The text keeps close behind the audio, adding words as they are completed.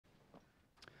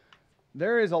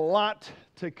There is a lot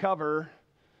to cover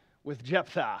with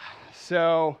Jephthah.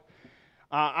 So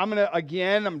I'm going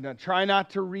to try not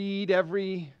to read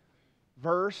every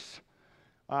verse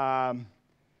and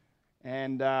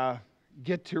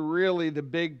get to really the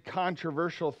big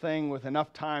controversial thing with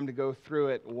enough time to go through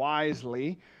it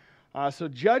wisely. So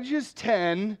Judges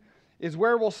 10 is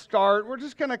where we'll start. We're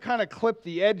just going to kind of clip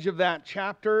the edge of that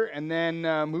chapter and then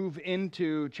move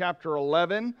into chapter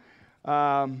 11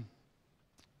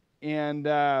 and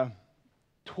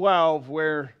 12,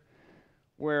 where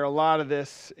a lot of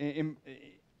this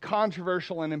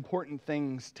controversial and important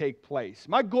things take place.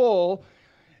 My goal,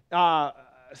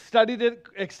 studied it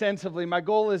extensively, my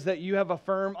goal is that you have a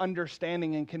firm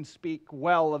understanding and can speak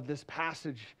well of this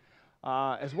passage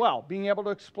as well, being able to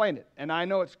explain it. And I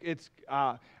know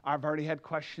I've already had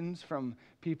questions from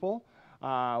people. Where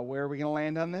are we going to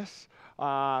land on this?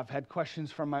 I've had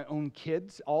questions from my own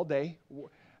kids all day.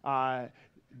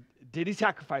 Did he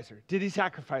sacrifice her? Did he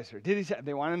sacrifice her?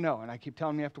 They want to know, and I keep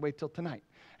telling them you have to wait till tonight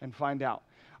and find out.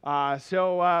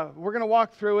 So we're going to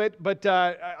walk through it, but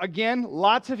again,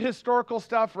 lots of historical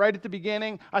stuff right at the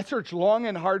beginning. I searched long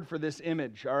and hard for this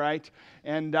image, all right?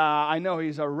 And I know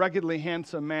he's a ruggedly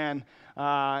handsome man,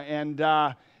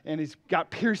 and he's got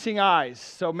piercing eyes.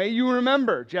 So may you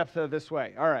remember Jephthah this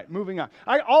way. All right, moving on.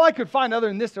 All I could find other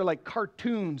than this, they're like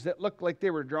cartoons that look like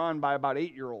they were drawn by about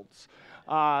 8-year-olds.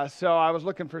 So I was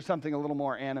looking for something a little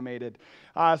more animated.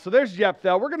 So there's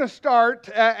Jephthah. We're going to start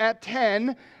at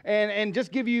 10 and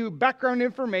just give you background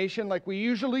information like we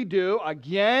usually do.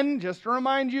 Again, just to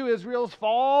remind you, Israel's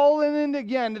fallen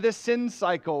into this sin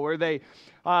cycle where they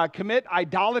commit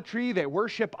idolatry. They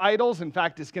worship idols. In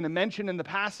fact, it's going to mention in the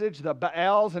passage the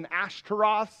Baals and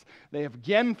Ashtaroths. They have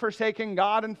again forsaken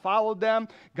God and followed them.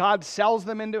 God sells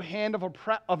them into the hand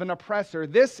of an oppressor.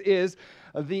 This is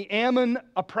the Ammon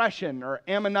oppression, or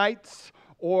Ammonites,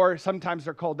 or sometimes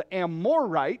they're called the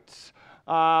Amorites.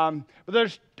 But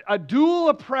there's a dual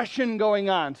oppression going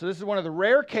on. So this is one of the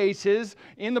rare cases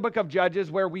in the book of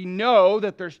Judges where we know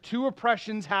that there's two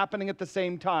oppressions happening at the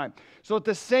same time. So at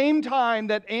the same time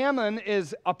that Ammon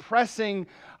is oppressing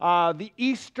the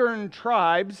eastern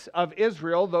tribes of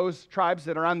Israel, those tribes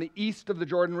that are on the east of the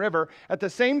Jordan River, at the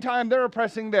same time they're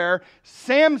oppressing there,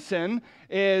 Samson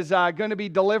is going to be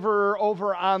deliverer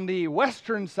over on the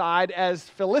western side as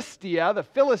Philistia, the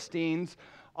Philistines,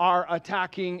 are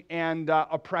attacking and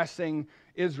oppressing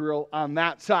Israel on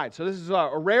that side. So this is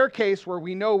a rare case where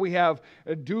we know we have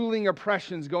dueling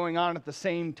oppressions going on at the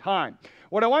same time.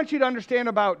 What I want you to understand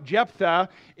about Jephthah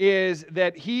is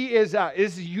that he is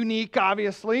unique,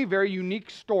 obviously, very unique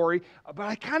story, but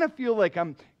I kind of feel like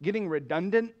I'm getting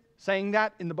redundant saying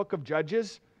that in the book of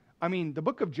Judges. I mean, the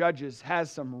book of Judges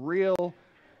has some real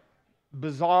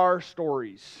bizarre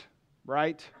stories,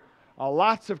 right?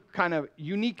 Lots of kind of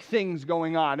unique things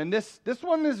going on. And this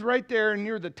one is right there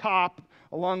near the top,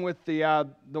 along with the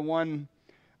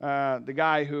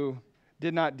guy who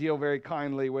did not deal very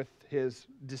kindly with his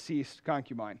deceased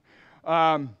concubine.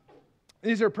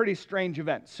 These are pretty strange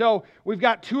events. So we've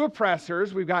got two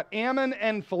oppressors. We've got Ammon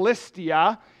and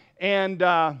Philistia. And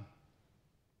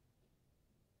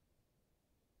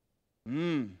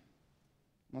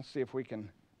let's see if we can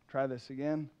try this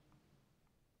again.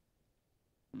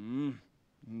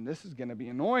 This is going to be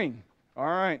annoying. All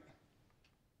right.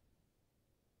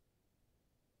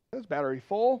 Is battery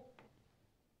full?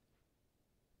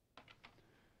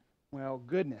 Well,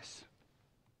 goodness.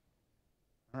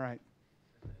 All right.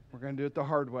 We're going to do it the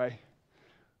hard way.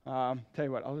 Tell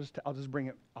you what, I'll just bring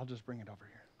it over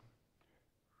here.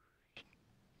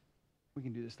 We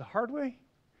can do this the hard way,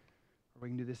 or we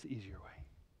can do this the easier way.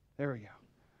 There we go.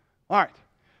 All right.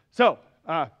 So,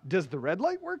 does the red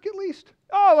light work at least?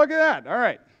 Oh, look at that. All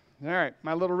right.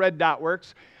 My little red dot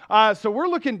works. So we're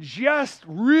looking this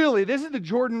is the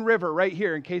Jordan River right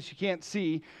here, in case you can't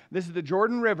see. This is the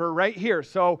Jordan River right here.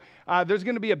 So there's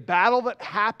going to be a battle that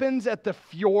happens at the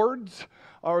fjords,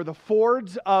 or the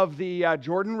fords of the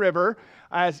Jordan River,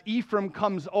 as Ephraim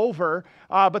comes over.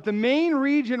 But the main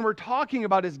region we're talking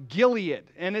about is Gilead.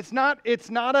 And it's not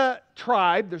a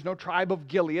tribe. There's no tribe of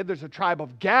Gilead. There's a tribe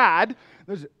of Gad.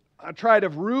 There's a tribe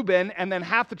of Reuben, and then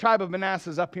half the tribe of Manasseh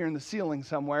is up here in the ceiling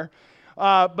somewhere.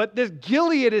 But this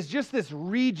Gilead is just this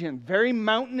region, very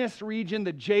mountainous region.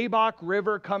 The Jabbok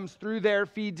River comes through there,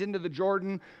 feeds into the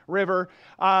Jordan River.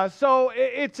 So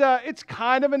it's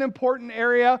kind of an important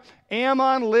area.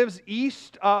 Ammon lives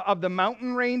east of the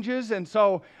mountain ranges, and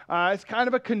so it's kind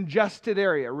of a congested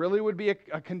area. It really would be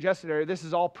a congested area. This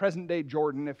is all present-day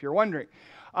Jordan, if you're wondering.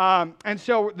 And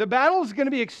so the battle is going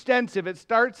to be extensive. It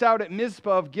starts out at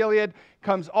Mizpah of Gilead,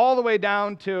 comes all the way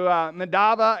down to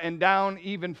Medaba, and down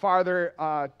even farther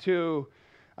to,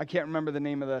 I can't remember the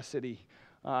name of the city,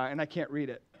 and I can't read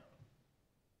it.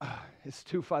 It's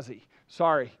too fuzzy.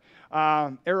 Sorry.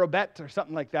 Arabet or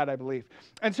something like that, I believe.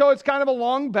 And so it's kind of a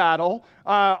long battle,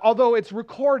 although it's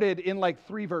recorded in like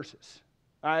 3 verses.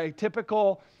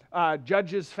 Typical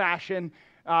Judges fashion.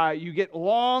 You get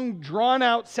long,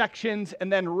 drawn-out sections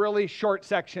and then really short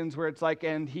sections where it's like,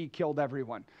 and he killed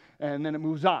everyone. And then it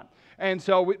moves on. And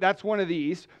so that's one of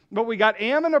these. But we got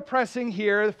Ammon oppressing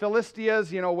here, the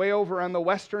Philistians, way over on the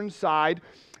western side.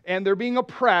 And they're being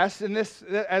oppressed. And this,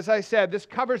 as I said, this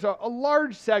covers a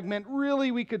large segment.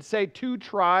 Really, we could say 2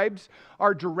 tribes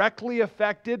are directly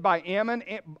affected by Ammon.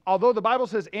 Although the Bible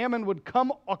says Ammon would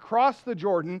come across the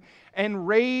Jordan and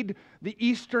raid the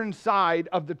eastern side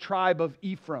of the tribe of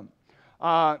Ephraim.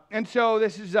 And so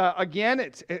this is, again,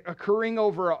 it's occurring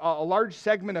over a large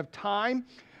segment of time.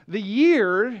 The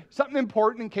year, something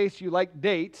important in case you like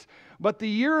dates, but the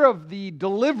year of the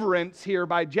deliverance here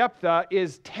by Jephthah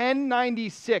is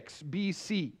 1096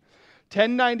 BC.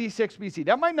 1096 BC.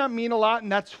 That might not mean a lot,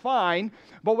 and that's fine,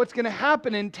 but what's going to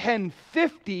happen in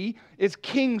 1050 is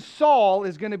King Saul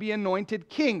is going to be anointed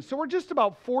king. So we're just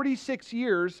about 46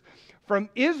 years from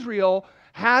Israel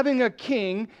having a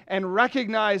king and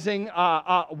recognizing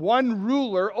one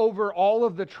ruler over all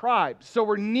of the tribes. So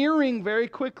we're nearing very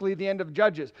quickly the end of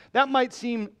Judges. That might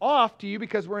seem off to you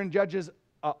because we're in Judges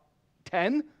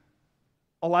 10,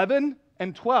 11,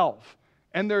 and 12.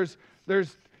 And there's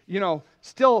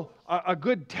still a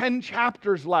good 10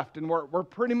 chapters left, and we're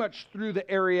pretty much through the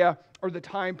area or the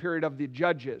time period of the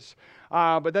Judges.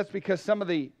 But that's because some of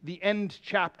the end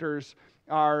chapters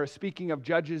are speaking of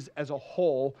Judges as a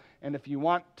whole. And if you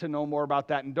want to know more about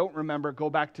that and don't remember, go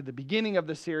back to the beginning of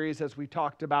the series as we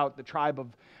talked about the tribe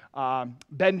of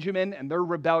Benjamin and their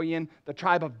rebellion. The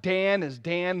tribe of Dan, as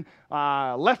Dan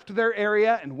left their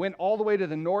area and went all the way to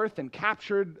the north and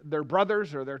captured their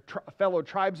brothers or their fellow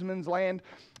tribesmen's land.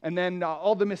 And then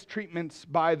all the mistreatments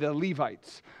by the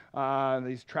Levites,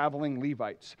 these traveling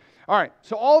Levites. All right,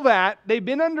 so all that, they've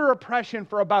been under oppression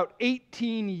for about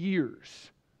 18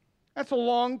 years. That's a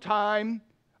long time.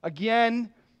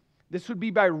 Again, this would be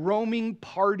by roaming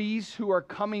parties who are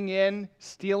coming in,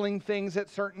 stealing things at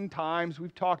certain times.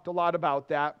 We've talked a lot about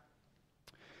that.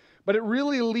 But it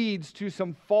really leads to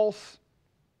some false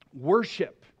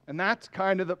worship. And that's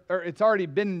kind of it's already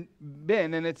been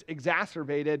and it's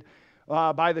exacerbated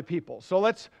by the people.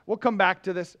 So we'll come back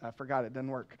to this. I forgot it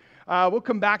didn't work. We'll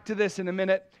come back to this in a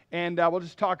minute, and we'll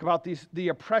just talk about the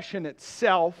oppression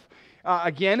itself.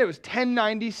 Again, it was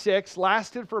 1096,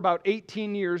 lasted for about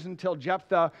 18 years until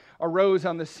Jephthah arose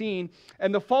on the scene.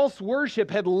 And the false worship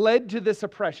had led to this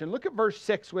oppression. Look at verse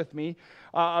 6 with me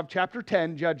of chapter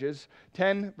 10, Judges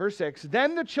 10, verse 6.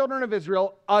 Then the children of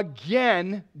Israel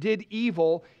again did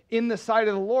evil in the sight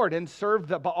of the Lord and served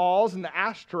the Baals and the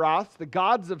Ashtaroths, the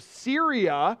gods of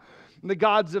Syria, the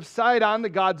gods of Sidon, the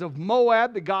gods of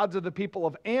Moab, the gods of the people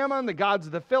of Ammon, the gods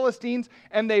of the Philistines,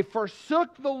 and they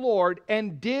forsook the Lord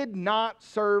and did not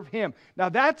serve him. Now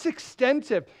that's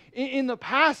extensive. In the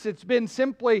past, it's been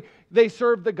simply they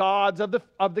served the gods of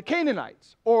the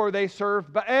Canaanites, or they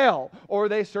served Baal, or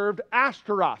they served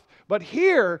Ashtaroth. But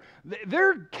here,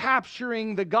 they're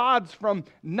capturing the gods from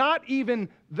not even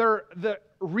the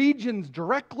regions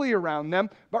directly around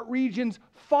them, but regions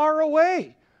far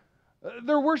away.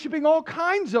 They're worshiping all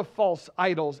kinds of false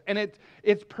idols, and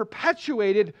it's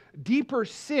perpetuated deeper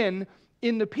sin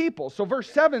in the people. So verse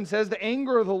 7 says, the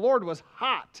anger of the Lord was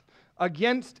hot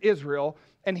against Israel,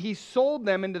 and he sold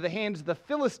them into the hands of the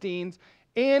Philistines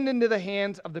and into the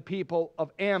hands of the people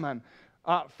of Ammon.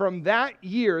 From that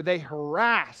year, they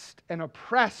harassed and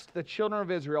oppressed the children of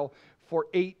Israel for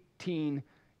 18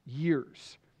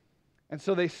 years. And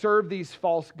so they served these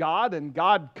false gods, and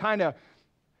God kind of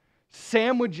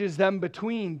sandwiches them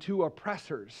between 2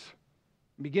 oppressors,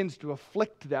 begins to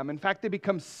afflict them. In fact, they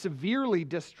become severely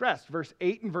distressed. Verse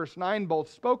 8 and verse 9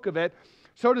 both spoke of it.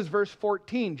 So does verse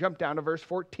 14. Jump down to verse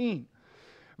 14.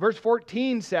 Verse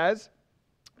 14 says,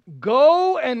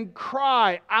 go and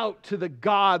cry out to the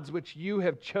gods which you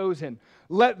have chosen.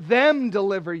 Let them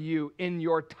deliver you in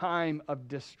your time of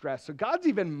distress. So God's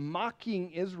even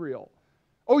mocking Israel.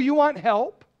 Oh, you want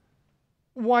help?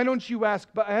 Why don't you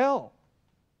ask Baal?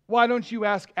 Why don't you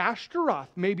ask Ashtaroth?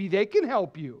 Maybe they can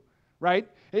help you, right?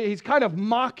 He's kind of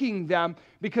mocking them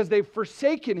because they've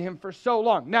forsaken him for so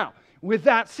long. Now, with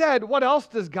that said, what else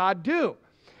does God do?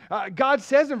 God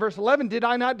says in verse 11, did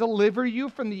I not deliver you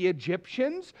from the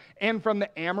Egyptians and from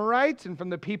the Amorites and from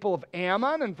the people of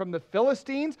Ammon and from the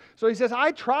Philistines? So he says,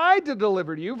 I tried to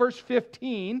deliver you. Verse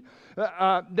 15,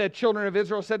 the children of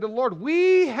Israel said to the Lord,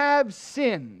 we have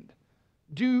sinned.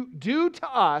 Do to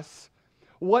us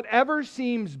whatever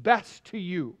seems best to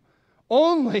you.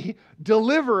 Only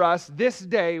deliver us this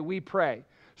day, we pray.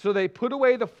 So they put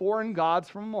away the foreign gods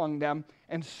from among them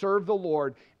and served the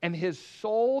Lord, and his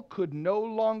soul could no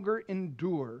longer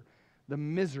endure the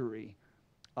misery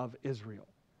of Israel.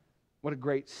 What a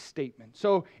great statement.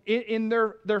 So in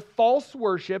their false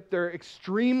worship, they're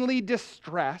extremely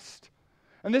distressed.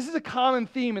 And this is a common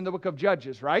theme in the book of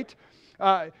Judges, right?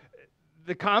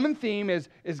 The common theme is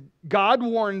God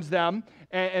warns them,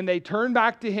 and they turn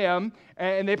back to him,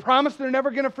 and they promise they're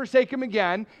never going to forsake him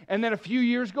again, and then a few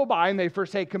years go by, and they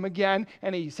forsake him again,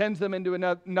 and he sends them into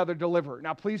another deliverer.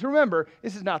 Now, please remember,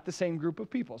 this is not the same group of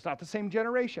people. It's not the same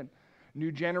generation.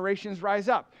 New generations rise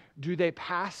up. Do they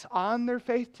pass on their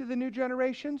faith to the new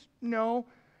generations? No.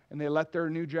 And they let their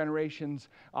new generations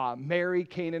marry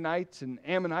Canaanites and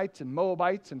Ammonites and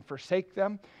Moabites and forsake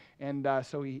them, and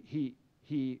so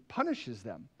he punishes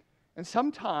them. And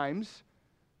sometimes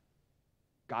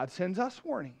God sends us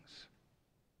warnings.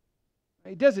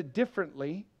 He does it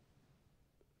differently,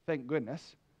 thank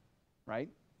goodness, right?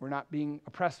 We're not being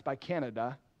oppressed by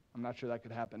Canada. I'm not sure that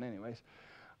could happen anyways.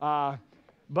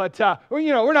 But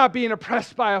we're not being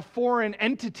oppressed by a foreign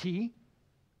entity,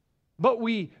 but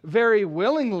we very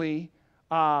willingly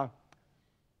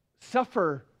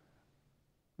suffer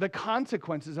the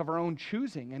consequences of our own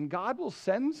choosing. And God will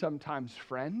send sometimes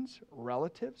friends,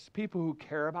 relatives, people who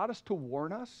care about us to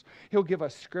warn us. He'll give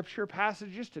us scripture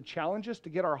passages to challenge us to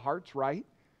get our hearts right.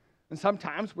 And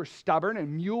sometimes we're stubborn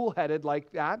and mule-headed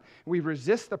like that. We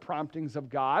resist the promptings of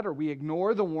God, or we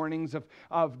ignore the warnings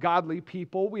of godly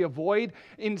people. We avoid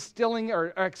instilling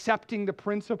or accepting the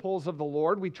principles of the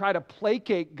Lord. We try to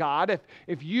placate God.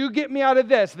 If you get me out of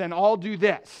this, then I'll do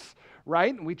this.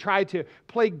 Right? And we try to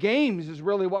play games is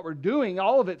really what we're doing.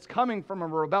 All of it's coming from a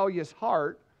rebellious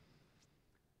heart.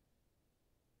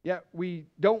 Yet we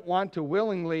don't want to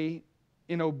willingly,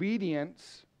 in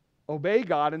obedience, obey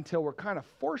God until we're kind of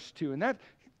forced to. And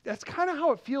that's kind of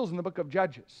how it feels in the book of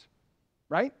Judges.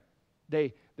 Right?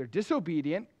 They're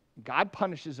disobedient. God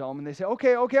punishes them, and they say,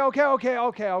 okay,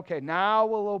 now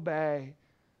we'll obey.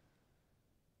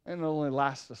 And it'll only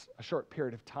last a short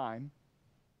period of time.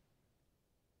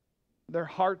 Their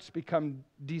hearts become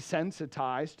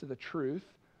desensitized to the truth.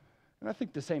 And I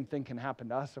think the same thing can happen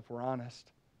to us if we're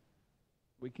honest.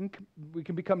 We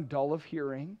can become dull of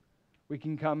hearing. We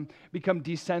can become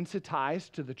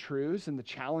desensitized to the truths and the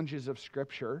challenges of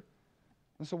Scripture.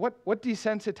 And so what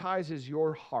desensitizes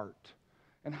your heart?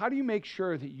 And how do you make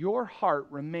sure that your heart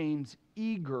remains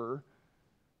eager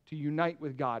to unite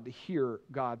with God, to hear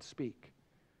God speak?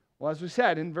 Well, as we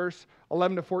said, in verse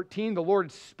 11 to 14, the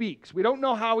Lord speaks. We don't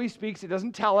know how he speaks. It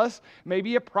doesn't tell us.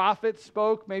 Maybe a prophet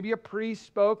spoke. Maybe a priest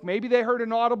spoke. Maybe they heard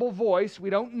an audible voice.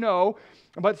 We don't know.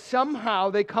 But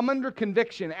somehow they come under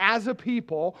conviction as a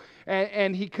people,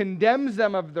 and he condemns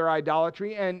them of their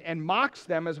idolatry and mocks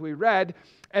them, as we read.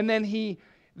 And then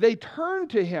they turn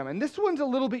to him. And this one's a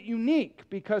little bit unique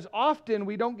because often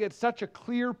we don't get such a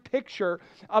clear picture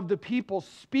of the people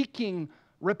speaking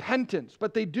repentance.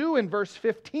 But they do in verse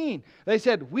 15. They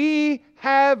said, we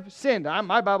have sinned.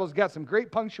 My Bible's got some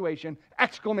great punctuation,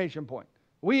 exclamation point.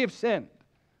 We have sinned.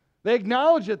 They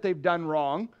acknowledge that they've done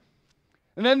wrong.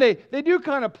 And then they do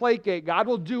kind of placate God.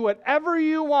 We'll do whatever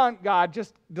you want, God.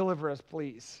 Just deliver us,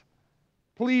 please.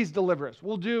 Please deliver us.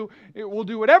 We'll do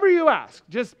whatever you ask.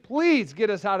 Just please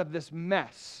get us out of this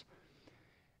mess.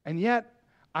 And yet,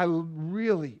 I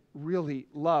really, really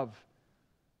love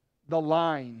the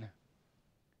line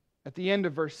at the end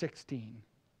of verse 16.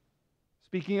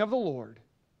 Speaking of the Lord,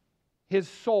 his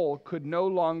soul could no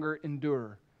longer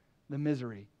endure the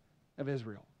misery of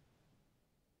Israel.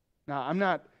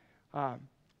 Now,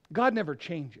 God never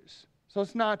changes. So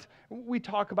it's not, we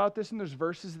talk about this and there's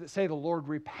verses that say the Lord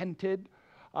repented.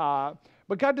 But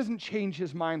God doesn't change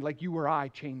his mind like you or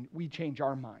we change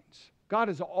our minds. God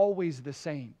is always the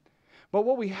same. But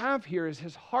what we have here is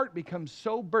his heart becomes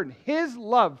so burdened. His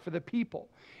love for the people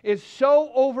is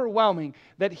so overwhelming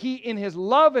that he, in his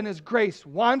love and his grace,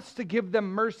 wants to give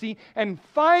them mercy. And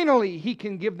finally, he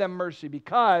can give them mercy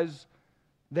because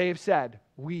they have said,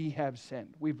 we have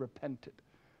sinned. We've repented.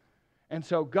 And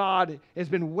so God has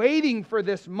been waiting for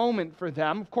this moment for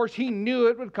them. Of course, He knew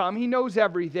it would come. He knows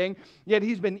everything. Yet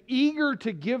He's been eager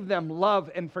to give them love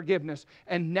and forgiveness.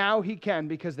 And now He can,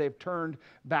 because they've turned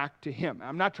back to Him.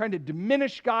 I'm not trying to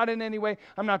diminish God in any way.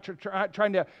 I'm not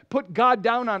trying to put God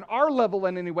down on our level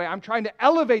in any way. I'm trying to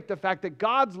elevate the fact that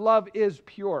God's love is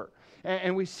pure.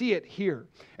 And we see it here.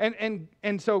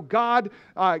 And so God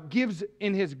gives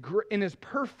in His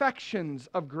perfections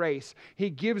of grace, He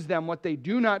gives them what they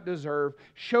do not deserve,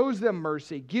 shows them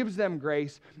mercy, gives them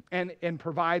grace, and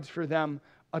provides for them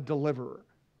a deliverer.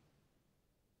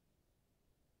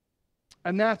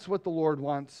 And that's what the Lord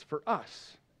wants for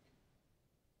us.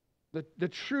 The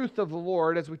truth of the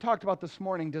Lord, as we talked about this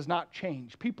morning, does not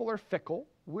change. People are fickle.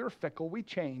 We're fickle. We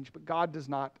change. But God does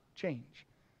not change.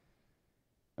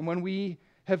 And when we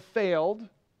have failed,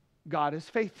 God is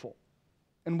faithful.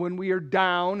 And when we are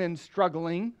down and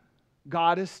struggling,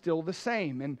 God is still the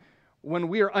same. And when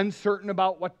we are uncertain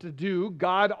about what to do,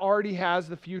 God already has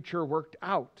the future worked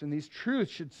out. And these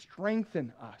truths should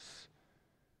strengthen us.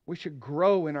 We should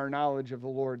grow in our knowledge of the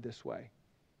Lord this way.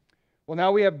 Well,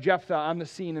 now we have Jephthah on the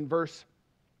scene in verse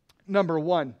number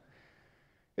 1.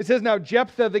 It says, "Now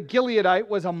Jephthah the Gileadite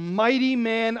was a mighty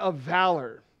man of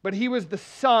valor, but he was the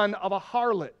son of a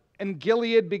harlot. And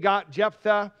Gilead begot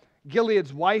Jephthah.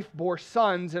 Gilead's wife bore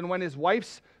sons, and when his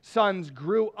wife's sons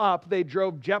grew up, they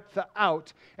drove Jephthah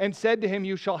out and said to him,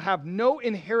 'You shall have no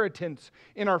inheritance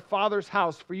in our father's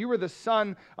house, for you are the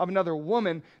son of another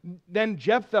woman.' Then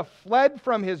Jephthah fled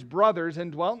from his brothers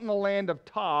and dwelt in the land of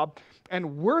Tob,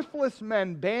 and worthless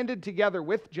men banded together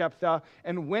with Jephthah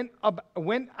and went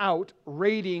out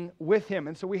raiding with him."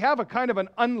 And so we have a kind of an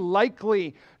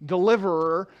unlikely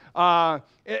deliverer.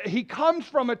 He comes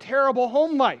from a terrible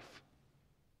home life,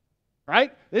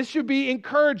 right? This should be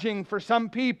encouraging for some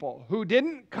people who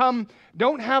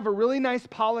don't have a really nice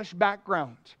polished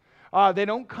background. They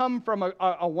don't come from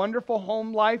a wonderful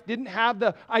home life, didn't have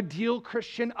the ideal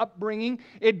Christian upbringing.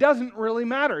 It doesn't really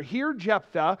matter. Here,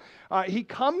 Jephthah, he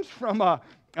comes from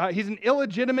he's an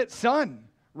illegitimate son,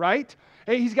 right?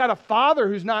 He's got a father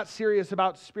who's not serious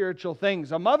about spiritual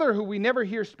things, a mother who we never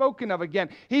hear spoken of again.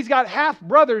 He's got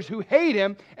half-brothers who hate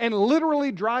him and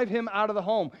literally drive him out of the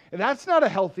home. And that's not a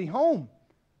healthy home.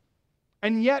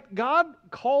 And yet God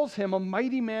calls him a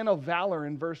mighty man of valor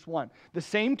in verse 1. The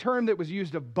same term that was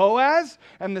used of Boaz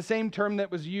and the same term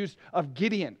that was used of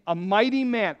Gideon. A mighty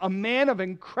man, a man of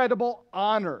incredible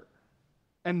honor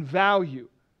and value.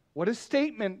 What a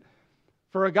statement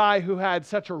for a guy who had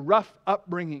such a rough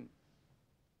upbringing.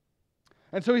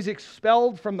 And so he's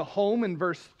expelled from the home in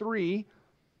verse 3.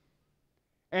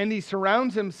 And he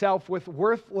surrounds himself with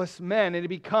worthless men, and he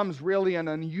becomes really an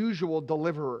unusual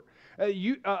deliverer.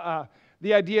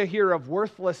 The idea here of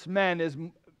worthless men is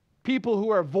people who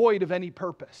are void of any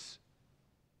purpose,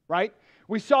 right?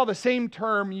 We saw the same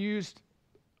term used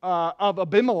of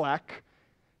Abimelech.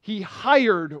 He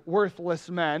hired worthless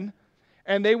men,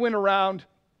 and they went around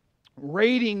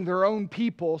raiding their own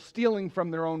people, stealing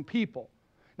from their own people.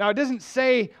 Now, it doesn't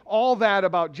say all that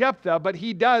about Jephthah, but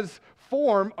he does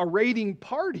form a raiding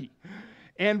party.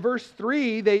 And verse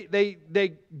 3,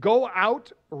 they go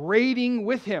out raiding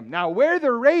with him. Now, where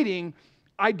they're raiding,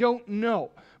 I don't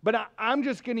know. But I'm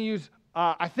just going to use,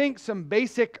 I think, some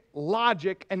basic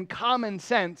logic and common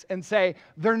sense and say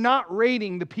they're not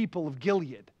raiding the people of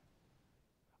Gilead.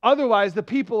 Otherwise, the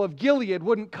people of Gilead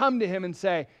wouldn't come to him and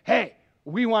say, "Hey,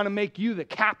 we want to make you the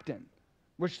captain,"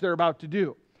 which they're about to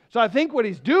do. So I think what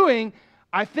he's doing,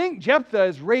 I think Jephthah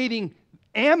is raiding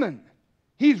Ammon.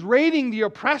 He's raiding the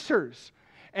oppressors.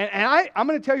 And I'm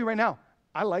going to tell you right now,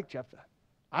 I like Jephthah.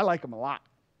 I like him a lot.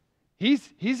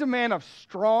 He's a man of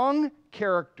strong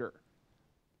character.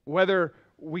 Whether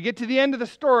we get to the end of the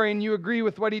story and you agree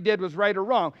with what he did was right or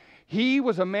wrong, he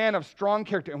was a man of strong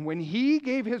character. And when he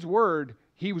gave his word,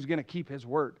 he was going to keep his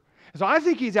word. So I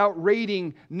think he's out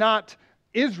raiding not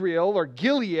Israel or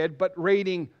Gilead, but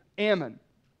raiding Ammon.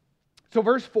 So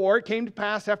verse 4, it came to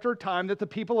pass after a time that the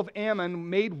people of Ammon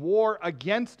made war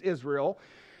against Israel.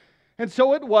 And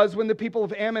so it was when the people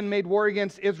of Ammon made war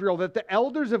against Israel that the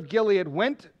elders of Gilead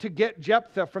went to get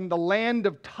Jephthah from the land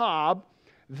of Tob.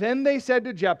 Then they said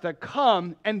to Jephthah,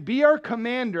 "Come and be our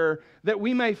commander that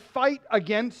we may fight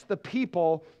against the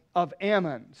people of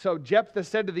Ammon." So Jephthah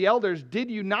said to the elders, "Did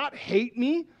you not hate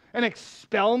me and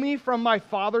expel me from my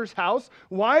father's house?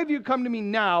 Why have you come to me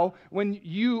now when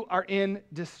you are in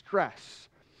distress?"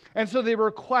 And so they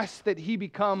request that he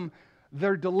become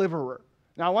their deliverer.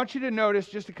 Now, I want you to notice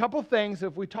just a couple things.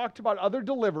 If we talked about other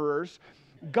deliverers,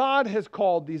 God has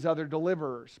called these other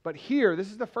deliverers. But here, this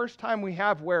is the first time we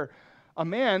have where a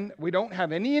man, we don't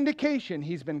have any indication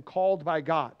he's been called by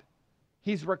God.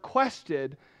 he's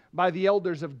requested by the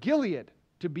elders of Gilead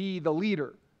to be the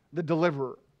leader, the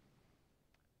deliverer.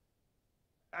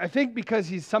 I think because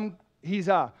he's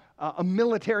a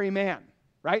military man,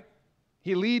 right?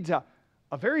 He leads a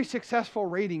very successful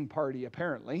raiding party,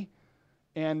 apparently,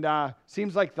 and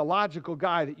seems like the logical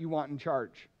guy that you want in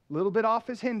charge. A little bit off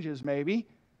his hinges, maybe,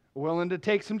 willing to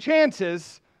take some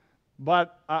chances,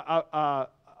 but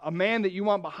a man that you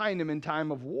want behind him in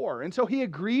time of war. And so he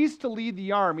agrees to lead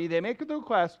the army. They make the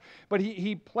request, but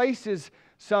he places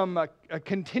some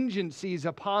contingencies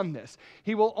upon this.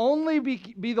 He will only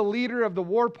be the leader of the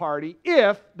war party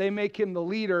if they make him the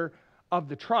leader of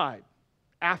the tribe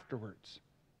afterwards.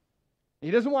 He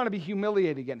doesn't want to be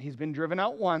humiliated again. He's been driven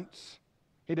out once.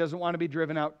 He doesn't want to be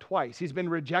driven out twice. He's been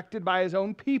rejected by his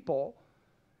own people,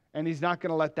 and he's not going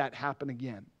to let that happen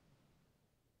again.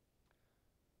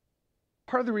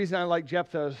 Part of the reason I like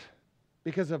Jephthah is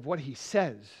because of what he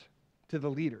says to the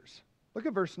leaders. Look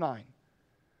at verse 9.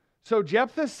 So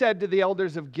Jephthah said to the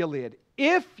elders of Gilead,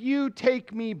 "If you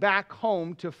take me back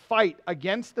home to fight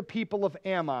against the people of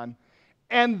Ammon,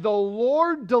 and the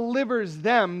Lord delivers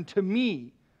them to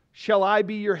me, shall I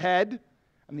be your head?"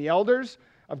 And the elders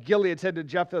of Gilead said to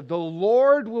Jephthah, "The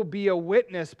Lord will be a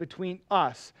witness between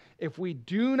us if we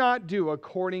do not do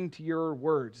according to your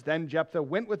words." Then Jephthah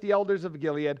went with the elders of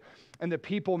Gilead, and the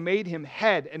people made him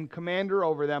head and commander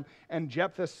over them. And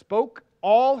Jephthah spoke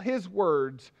all his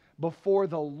words before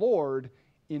the Lord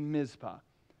in Mizpah.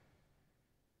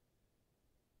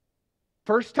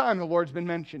 First time the Lord's been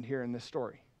mentioned here in this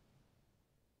story.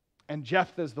 And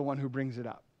Jephthah's the one who brings it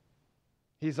up.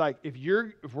 He's like, if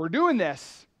we're doing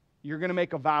this, you're going to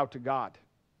make a vow to God.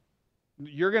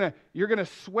 You're going to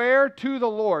swear to the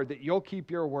Lord that you'll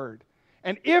keep your word.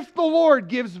 And if the Lord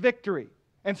gives victory,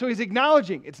 and so he's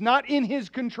acknowledging it's not in his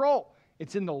control.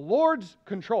 It's in the Lord's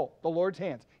control, the Lord's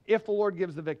hands. If the Lord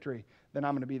gives the victory, then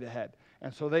I'm going to be the head.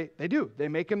 And so they do. They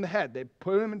make him the head. They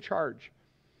put him in charge.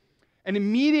 And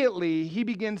immediately he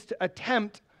begins to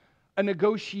attempt a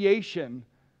negotiation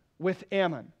with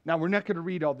Ammon. Now, we're not going to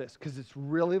read all this because it's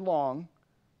really long.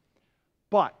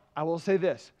 But I will say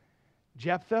this.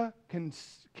 Jephthah can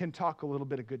talk a little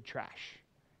bit of good trash.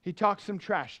 He talks some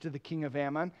trash to the king of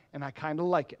Ammon, and I kind of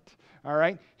like it. All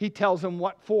right? He tells him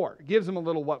what for. Gives him a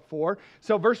little what for.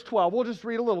 So verse 12, we'll just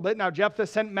read a little bit. Now Jephthah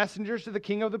sent messengers to the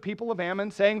king of the people of Ammon,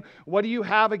 saying, "What do you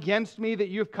have against me that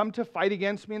you have come to fight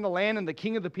against me in the land?" And the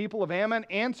king of the people of Ammon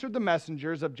answered the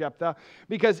messengers of Jephthah,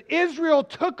 "Because Israel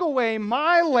took away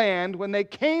my land when they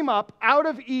came up out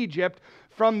of Egypt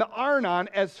from the Arnon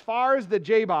as far as the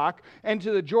Jabbok and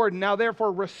to the Jordan. Now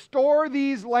therefore restore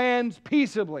these lands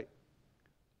peaceably."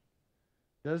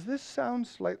 Does this sound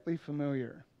slightly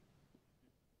familiar?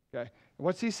 Okay.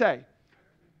 What's he say?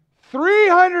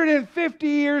 350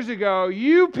 years ago,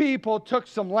 you people took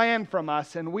some land from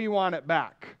us and we want it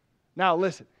back. Now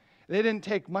listen, they didn't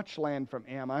take much land from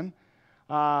Ammon.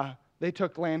 They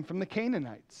took land from the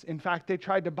Canaanites. In fact, they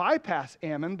tried to bypass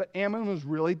Ammon, but Ammon was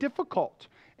really difficult.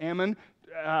 Ammon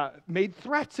made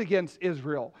threats against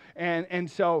Israel. And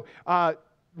so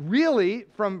really,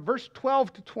 from verse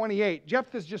 12 to 28,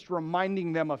 Jephthah's just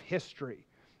reminding them of history.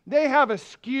 They have a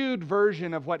skewed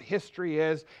version of what history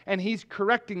is, and he's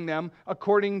correcting them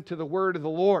according to the word of the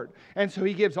Lord. And so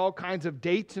he gives all kinds of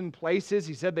dates and places.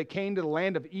 He said they came to the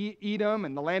land of Edom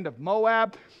and the land of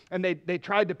Moab, and they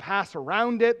tried to pass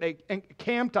around it. They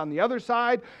camped on the other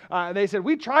side. They said,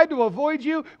 "We tried to avoid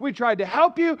you. We tried to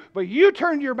help you, but you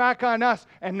turned your back on us,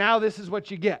 and now this is what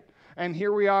you get." And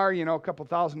here we are, a couple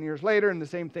thousand years later, and the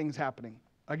same thing's happening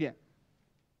again.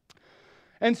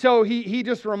 And so he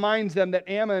just reminds them that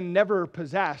Ammon never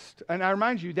possessed. And I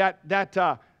remind you that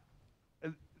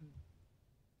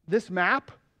this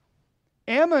map,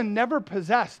 Ammon never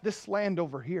possessed this land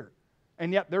over here.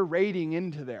 And yet they're raiding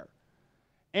into there.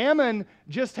 Ammon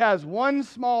just has one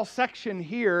small section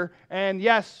here. And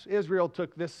yes, Israel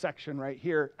took this section right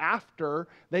here after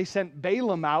they sent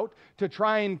Balaam out to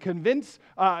try and convince,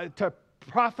 to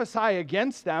prophesy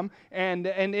against them, and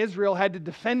Israel had to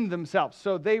defend themselves.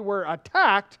 So they were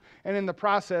attacked, and in the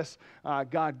process,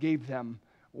 God gave them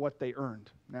what they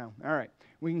earned. Now, all right,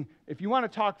 if you want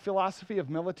to talk philosophy of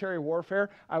military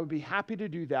warfare, I would be happy to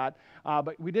do that,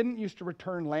 but we didn't used to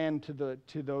return land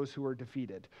to those who were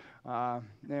defeated.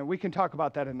 And we can talk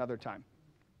about that another time.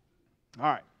 All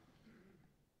right.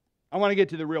 I want to get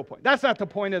to the real point. That's not the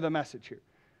point of the message here.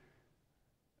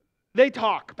 They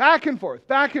talk back and forth,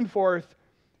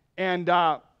 and,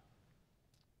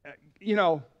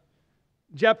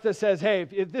 Jephthah says, "Hey,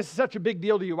 if this is such a big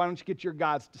deal to you, why don't you get your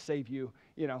gods to save you?"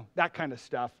 That kind of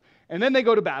stuff. And then they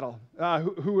go to battle.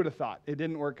 Who would have thought? It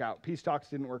didn't work out. Peace talks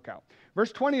didn't work out.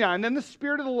 Verse 29, then the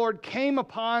Spirit of the Lord came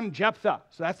upon Jephthah.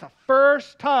 So that's the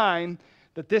first time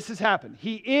that this has happened.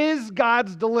 He is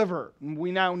God's deliverer. And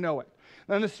we now know it.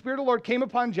 Then the Spirit of the Lord came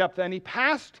upon Jephthah, and he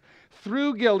passed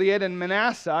through Gilead and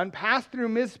Manasseh, and passed through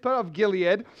Mizpah of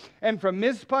Gilead. And from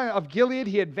Mizpah of Gilead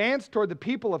he advanced toward the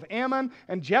people of Ammon.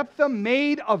 And Jephthah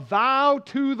made a vow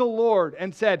to the Lord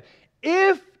and said,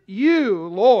 if you,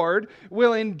 Lord,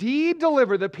 will indeed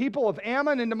deliver the people of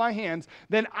Ammon into my hands,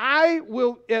 then it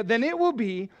will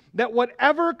be that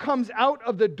whatever comes out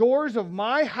of the doors of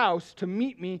my house to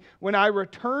meet me when I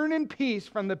return in peace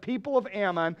from the people of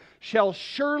Ammon shall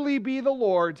surely be the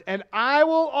Lord's, and I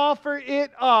will offer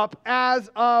it up as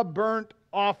a burnt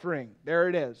offering. There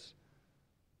it is.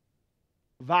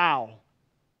 Vow.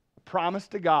 A promise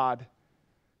to God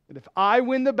that if I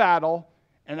win the battle,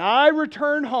 and I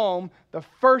return home, the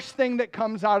first thing that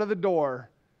comes out of the door,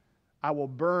 I will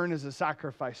burn as a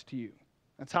sacrifice to you.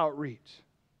 That's how it reads.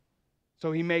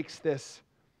 So he makes this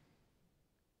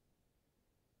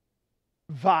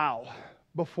vow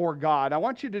before God. I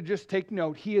want you to just take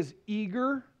note. He is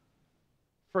eager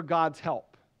for God's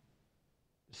help.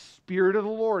 The Spirit of the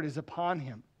Lord is upon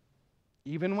him.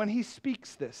 Even when he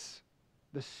speaks this,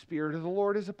 the Spirit of the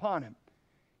Lord is upon him.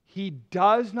 He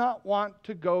does not want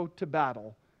to go to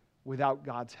battle without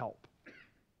God's help.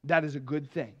 That is a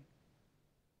good thing.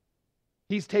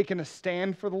 He's taken a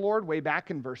stand for the Lord way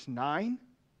back in verse 9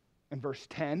 and verse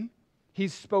 10.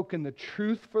 He's spoken the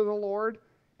truth for the Lord,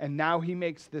 and now he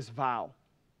makes this vow.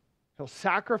 He'll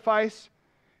sacrifice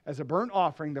as a burnt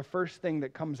offering the first thing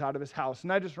that comes out of his house.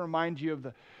 And I just remind you of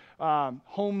the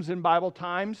homes in Bible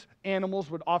times. Animals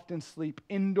would often sleep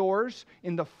indoors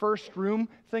in the first room.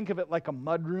 Think of it like a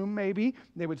mud room, maybe.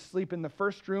 They would sleep in the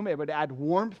first room. It would add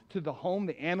warmth to the home.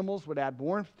 The animals would add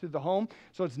warmth to the home.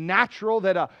 So it's natural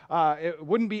that it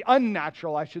wouldn't be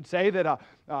unnatural, I should say, that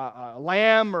a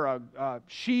lamb or a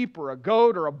sheep or a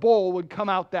goat or a bull would come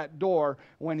out that door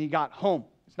when he got home.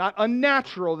 It's not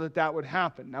unnatural that that would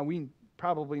happen. Now, we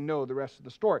probably know the rest of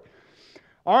the story.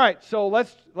 All right, so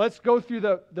let's go through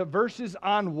the verses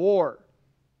on war.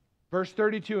 Verse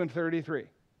 32 and 33.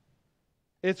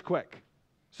 It's quick.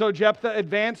 So Jephthah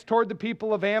advanced toward the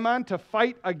people of Ammon to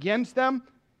fight against them,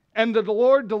 and the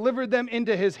Lord delivered them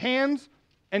into his hands,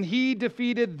 and he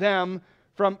defeated them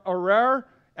from Arar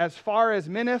as far as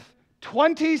Minnith,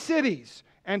 20 cities,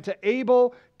 and to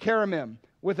Abel Keramim,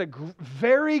 with a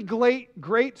very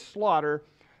great slaughter.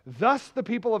 Thus the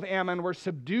people of Ammon were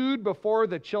subdued before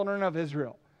the children of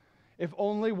Israel. If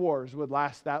only wars would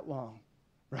last that long,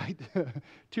 right?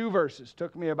 2 verses.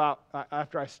 Took me about,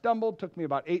 after I stumbled, took me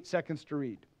about 8 seconds to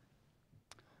read.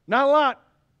 Not a lot.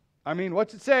 I mean,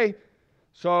 what's it say?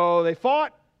 So they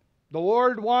fought. The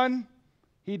Lord won.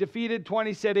 He defeated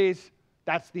 20 cities.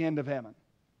 That's the end of Ammon.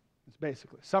 It's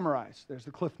basically summarized. There's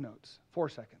the cliff notes. 4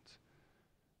 seconds.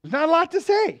 There's not a lot to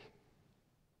say.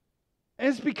 And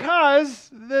it's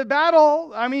because the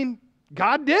battle,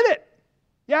 God did it.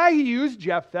 Yeah, he used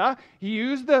Jephthah. He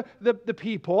used the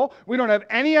people. We don't have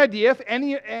any idea if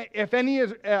any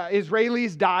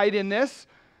Israelis died in this,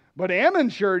 but Ammon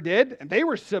sure did. And they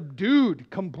were subdued,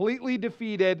 completely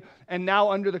defeated, and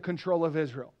now under the control of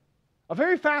Israel. A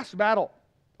very fast battle,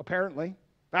 apparently.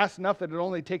 Fast enough that it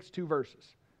only takes 2 verses.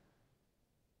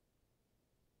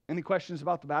 Any questions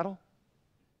about the battle?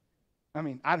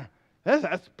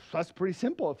 That's pretty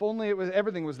simple. If only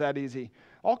everything was that easy.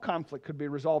 All conflict could be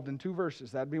resolved in 2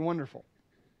 verses. That'd be wonderful.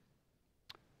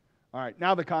 All right,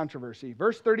 now the controversy.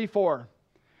 Verse 34.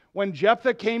 When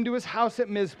Jephthah came to his house at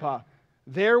Mizpah,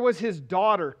 there was his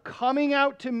daughter coming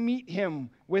out to meet him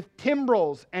with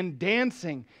timbrels and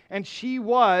dancing, and she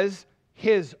was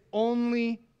his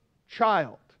only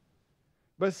child.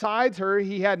 Besides her,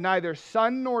 he had neither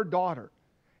son nor daughter.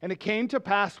 And it came to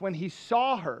pass when he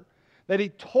saw her, that he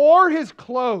tore his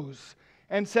clothes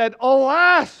and said,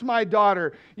 Alas, my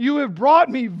daughter, you have brought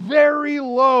me very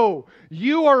low.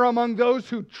 You are among those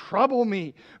who trouble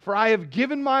me, for I have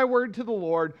given my word to the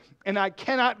Lord, and I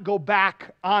cannot go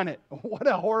back on it. What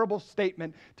a horrible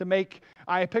statement to make.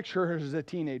 I picture her as a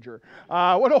teenager.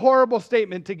 What a horrible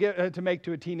statement to make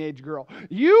to a teenage girl.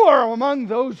 You are among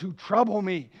those who trouble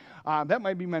me. That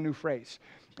might be my new phrase.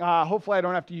 Hopefully I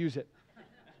don't have to use it.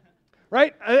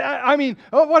 Right?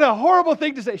 What a horrible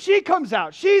thing to say. She comes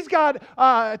out. She's got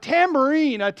a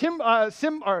tambourine,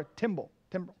 timbrel.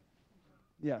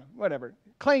 Yeah, whatever.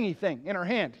 Clangy thing in her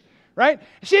hand. Right?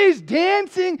 She's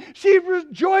dancing. She's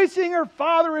rejoicing. Her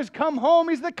father has come home.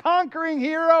 He's the conquering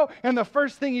hero. And the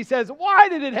first thing he says, why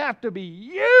did it have to be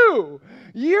you?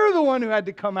 You're the one who had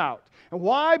to come out. And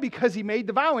why? Because he made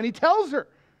the vow. And he tells her.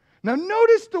 Now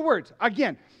notice the words.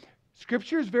 Again,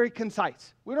 Scripture is very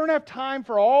concise. We don't have time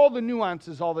for all the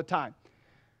nuances all the time.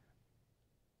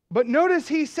 But notice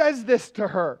he says this to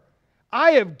her.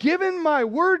 I have given my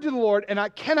word to the Lord, and I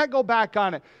cannot go back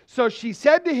on it. So she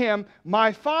said to him,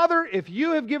 my father, if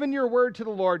you have given your word to the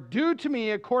Lord, do to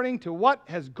me according to what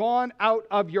has gone out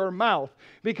of your mouth,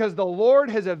 because the Lord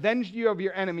has avenged you of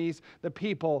your enemies, the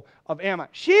people of Ammon.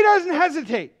 She doesn't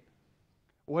hesitate.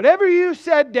 Whatever you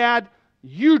said, Dad,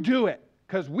 you do it,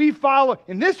 because we follow,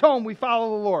 in this home, we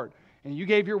follow the Lord, and you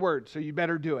gave your word, so you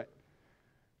better do it.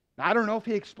 Now, I don't know if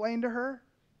he explained to her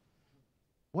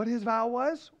what his vow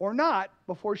was or not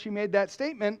before she made that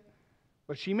statement,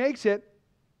 but she makes it.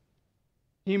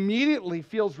 He immediately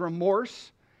feels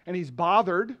remorse and he's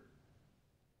bothered.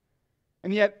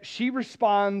 And yet she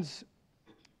responds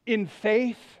in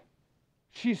faith.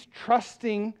 She's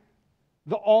trusting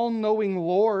the all-knowing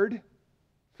Lord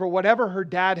for whatever her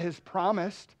dad has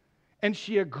promised. And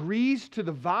she agrees to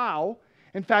the vow.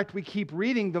 In fact, we keep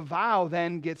reading, the vow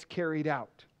then gets carried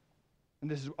out. And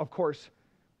this is, of course,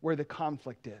 where the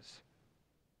conflict is.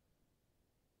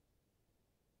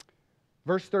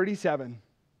 Verse 37.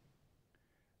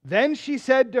 Then she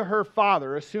said to her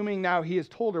father, assuming now he has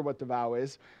told her what the vow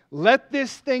is, let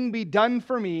this thing be done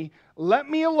for me. Let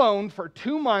me alone for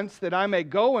 2 months that I may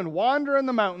go and wander in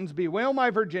the mountains, bewail my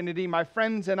virginity, my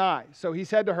friends and I. So he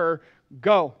said to her,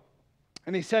 go.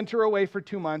 And he sent her away for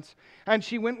 2 months. And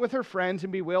she went with her friends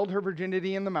and bewailed her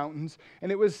virginity in the mountains.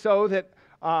 And it was so that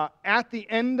at the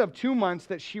end of 2 months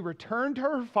that she returned to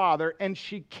her father, and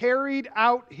she carried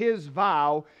out his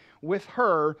vow with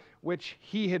her, which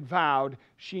he had vowed.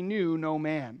 She knew no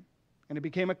man. And it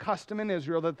became a custom in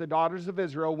Israel that the daughters of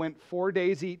Israel went 4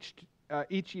 days each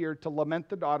year to lament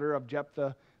the daughter of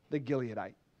Jephthah the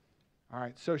Gileadite. All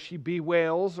right, so she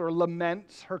bewails or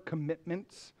laments her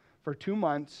commitments for 2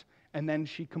 months, and then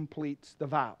she completes the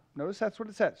vow. Notice that's what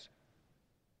it says.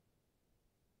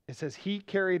 It says, he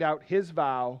carried out his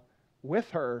vow with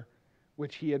her,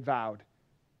 which he had vowed.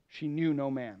 She knew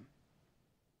no man.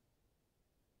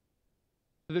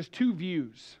 So there's two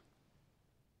views.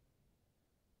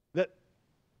 That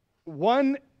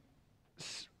one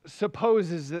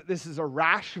supposes that this is a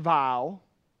rash vow,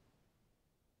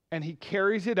 and he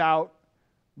carries it out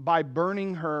by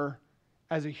burning her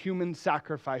as a human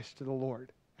sacrifice to the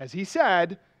Lord. As he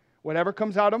said, whatever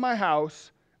comes out of my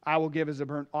house, I will give as a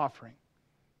burnt offering.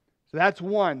 So that's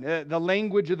one, the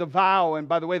language of the vow. And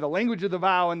by the way, the language of the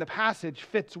vow in the passage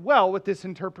fits well with this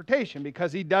interpretation,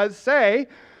 because he does say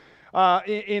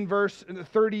in verse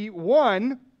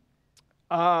 31,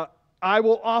 I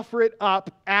will offer it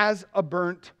up as a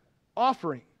burnt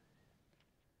offering.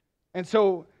 And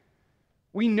so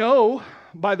we know,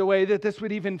 by the way, that this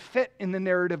would even fit in the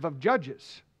narrative of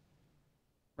Judges.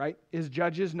 Right? Is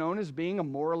Judges known as being a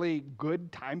morally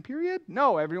good time period?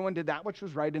 No, everyone did that which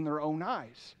was right in their own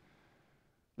eyes.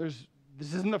 This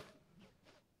isn't the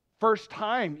first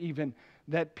time even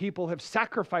that people have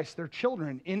sacrificed their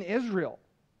children in Israel.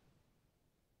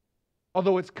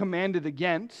 Although it's commanded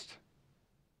against,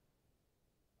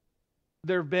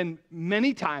 there have been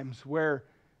many times where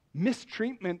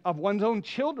mistreatment of one's own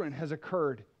children has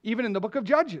occurred, even in the book of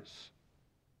Judges.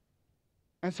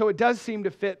 And so it does seem to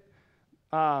fit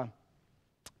the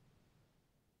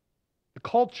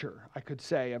culture, I could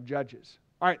say, of Judges.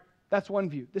 All right. That's one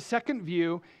view. The second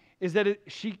view is that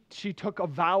she took a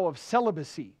vow of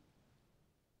celibacy.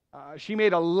 She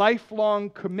made a lifelong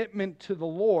commitment to the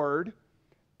Lord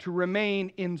to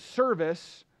remain in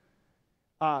service,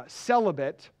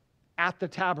 celibate, at the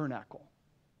tabernacle.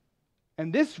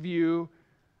 And this view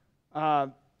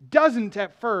doesn't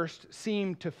at first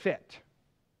seem to fit.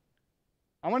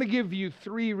 I want to give you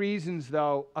 3 reasons,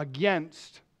 though,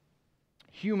 against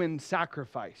human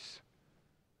sacrifice.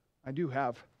 I do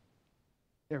have...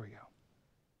 There we go.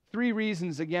 3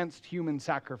 reasons against human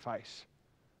sacrifice.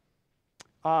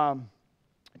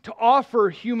 To offer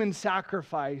human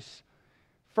sacrifice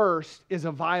first is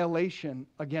a violation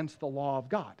against the law of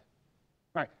God.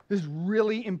 All right, this is a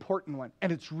really important one,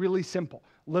 and it's really simple.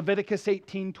 Leviticus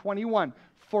 18:21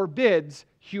 forbids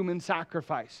human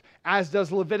sacrifice, as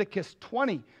does Leviticus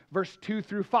 20, verse 2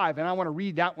 through 5. And I want to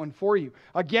read that one for you.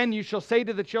 Again, you shall say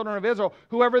to the children of Israel,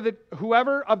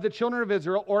 whoever of the children of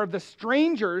Israel or of the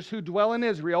strangers who dwell in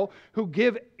Israel, who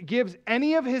gives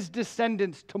any of his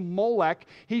descendants to Molech,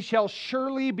 he shall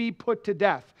surely be put to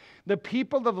death. The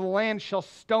people of the land shall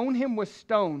stone him with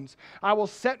stones. I will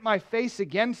set my face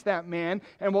against that man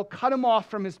and will cut him off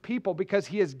from his people, because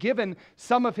he has given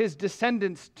some of his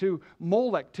descendants to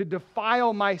Molech to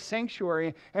defile my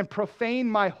sanctuary and profane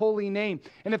my holy name.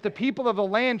 And if the people of the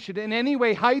land should in any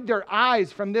way hide their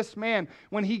eyes from this man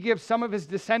when he gives some of his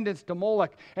descendants to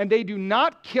Molech, and they do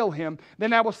not kill him,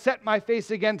 then I will set my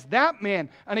face against that man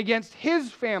and against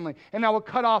his family, and I will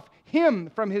cut off him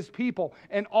from his people,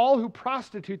 and all who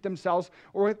prostitute themselves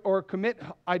or commit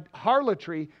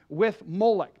harlotry with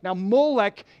Molech. Now,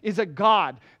 Molech is a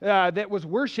god that was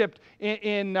worshipped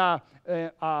in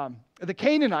the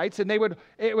Canaanites, and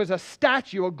it was a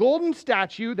statue, a golden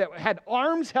statue that had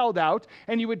arms held out,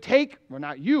 and you would take, well,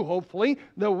 not you, hopefully,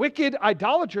 the wicked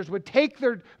idolaters would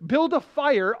build a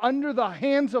fire under the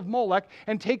hands of Molech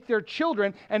and take their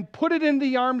children and put it in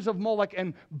the arms of Molech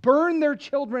and burn their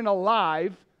children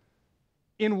alive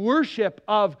in worship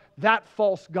of that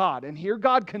false god. And here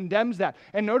God condemns that.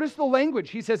 And notice the language.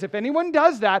 He says, if anyone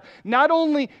does that, not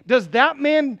only does that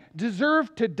man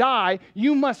deserve to die,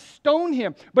 you must stone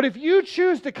him. But if you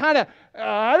choose to kind of,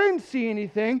 I didn't see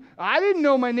anything, I didn't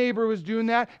know my neighbor was doing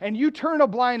that, and you turn a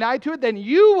blind eye to it, then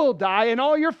you will die, and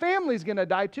all your family's going to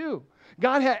die too.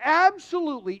 God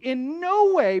absolutely in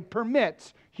no way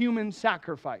permits human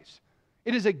sacrifice.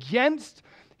 It is against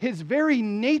His very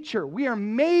nature. We are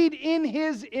made in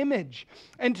His image.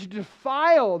 And to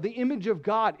defile the image of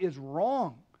God is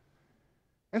wrong.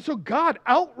 And so God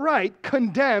outright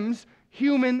condemns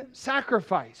human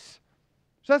sacrifice.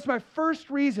 So that's my first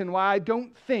reason why I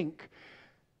don't think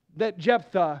that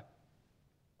Jephthah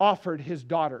offered his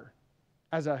daughter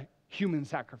as a human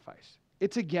sacrifice.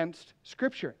 It's against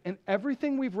Scripture. And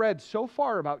everything we've read so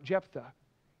far about Jephthah,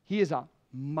 he is a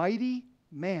mighty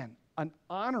man, an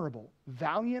honorable,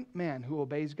 valiant man who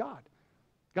obeys God.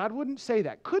 God wouldn't say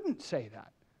that, couldn't say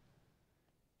that,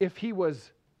 if he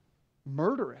was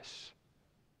murderous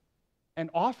and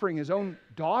offering his own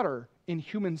daughter in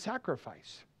human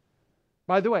sacrifice.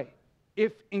 By the way,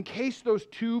 if in case those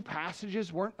two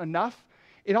passages weren't enough,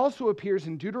 it also appears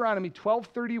in Deuteronomy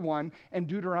 12:31 and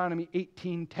Deuteronomy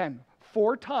 18:10.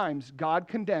 4 times God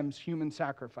condemns human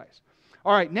sacrifice.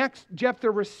 All right, next,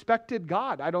 Jephthah respected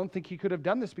God. I don't think he could have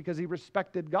done this because he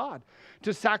respected God.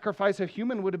 To sacrifice a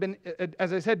human would have been,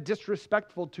 as I said,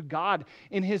 disrespectful to God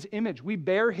in His image. We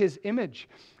bear His image,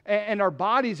 and our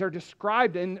bodies are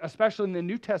described, especially in the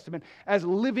New Testament, as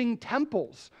living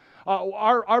temples.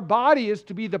 Our body is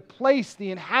to be the place, the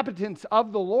inhabitants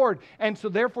of the Lord. And so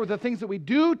therefore the things that we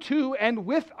do to and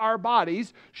with our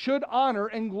bodies should honor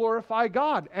and glorify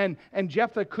God. And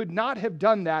Jephthah could not have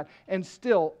done that and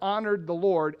still honored the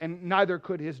Lord, and neither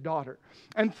could his daughter.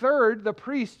 And third, the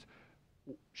priest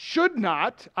should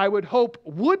not, I would hope,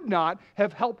 would not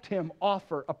have helped him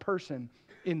offer a person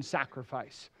in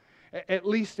sacrifice. At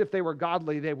least if they were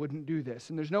godly, they wouldn't do this.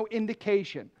 And there's no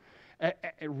indication.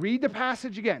 Read the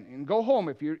passage again and go home.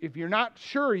 If you're not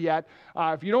sure yet,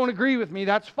 if you don't agree with me,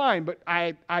 that's fine. But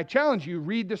I challenge you,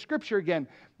 read the Scripture again.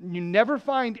 You never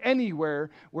find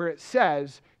anywhere where it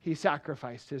says he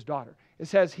sacrificed his daughter. It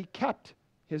says he kept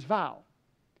his vow.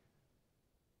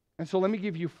 And so let me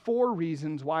give you 4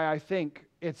 reasons why I think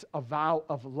it's a vow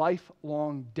of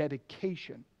lifelong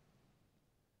dedication.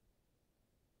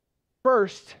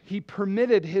 First, he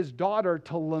permitted his daughter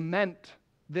to lament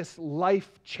this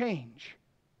life change.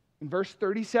 In verse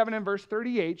 37 and verse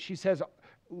 38, she says,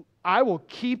 I will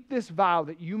keep this vow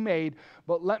that you made,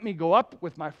 but let me go up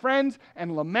with my friends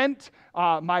and lament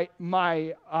my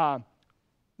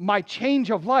change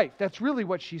of life. That's really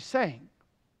what she's saying.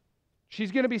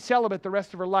 She's going to be celibate the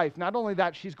rest of her life. Not only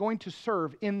that, she's going to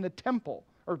serve in the temple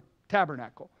or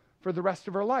tabernacle for the rest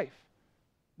of her life.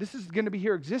 This is going to be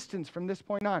her existence from this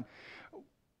point on.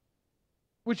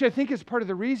 Which I think is part of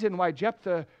the reason why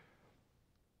Jephthah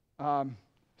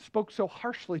spoke so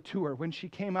harshly to her when she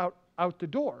came out the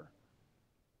door.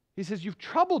 He says, you've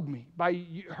troubled me by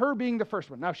her being the first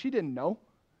one. Now, she didn't know.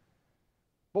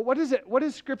 But what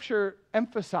does Scripture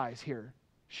emphasize here?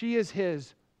 She is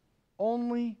his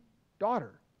only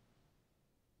daughter.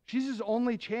 She's his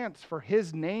only chance for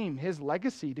his name, his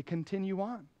legacy to continue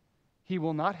on. He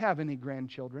will not have any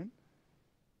grandchildren.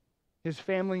 His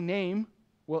family name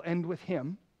will end with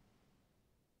him.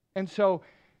 And so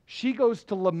she goes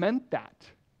to lament that.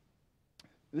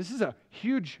 This is a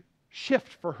huge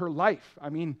shift for her life. I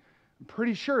mean, I'm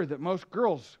pretty sure that most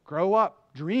girls grow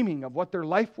up dreaming of what their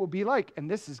life will be like, and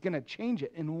this is going to change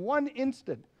it. In one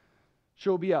instant,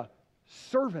 she'll be a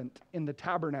servant in the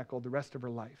tabernacle the rest of her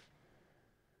life.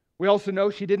 We also know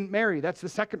she didn't marry. That's the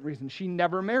second reason. She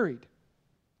never married.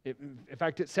 In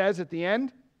fact, it says at the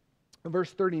end, in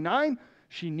verse 39,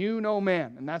 She knew no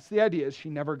man. And that's the idea, is she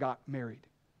never got married.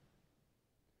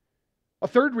 A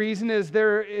third reason is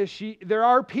there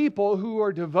are people who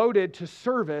are devoted to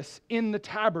service in the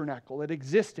tabernacle. It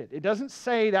existed. It doesn't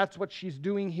say that's what she's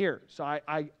doing here. So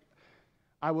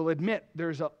I will admit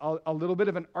there's a little bit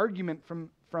of an argument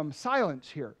from silence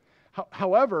here.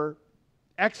 However,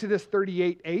 Exodus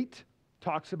 38:8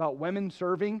 talks about women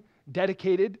serving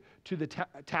dedicated to the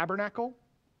tabernacle.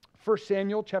 1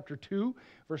 Samuel chapter 2,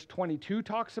 verse 22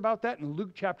 talks about that. And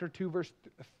Luke chapter 2, verse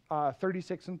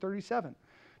 36 and 37.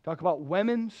 Talk about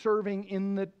women serving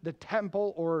in the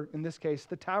temple, or in this case,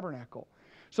 the tabernacle.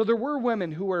 So there were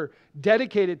women who were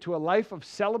dedicated to a life of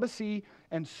celibacy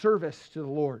and service to the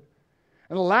Lord.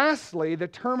 And lastly, the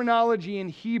terminology in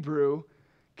Hebrew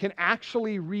can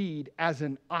actually read as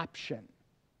an option.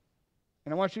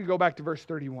 And I want you to go back to verse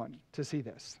 31 to see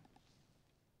this.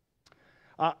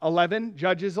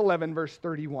 Judges 11, verse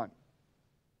 31.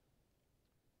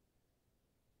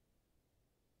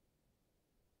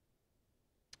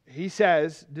 He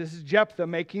says, this is Jephthah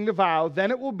making the vow, then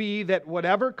it will be that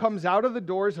whatever comes out of the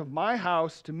doors of my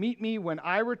house to meet me when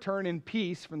I return in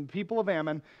peace from the people of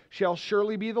Ammon shall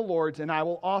surely be the Lord's, and I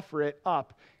will offer it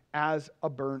up as a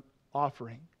burnt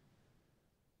offering.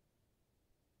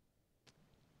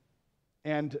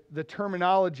 And the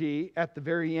terminology at the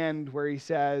very end where he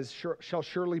says, shall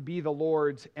surely be the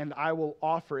Lord's, and I will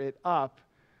offer it up,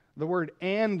 the word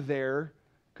 "and" there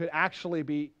could actually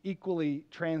be equally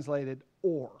translated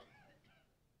 "or,"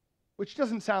 which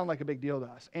doesn't sound like a big deal to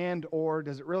us. And, or,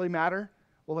 does it really matter?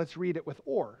 Well, let's read it with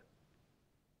 "or."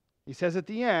 He says at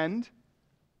the end,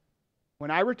 when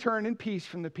I return in peace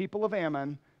from the people of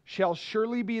Ammon, shall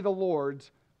surely be the Lord's,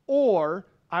 or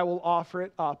I will offer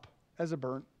it up as a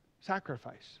burnt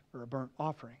sacrifice or a burnt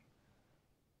offering.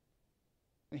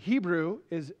 The Hebrew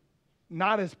is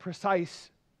not as precise,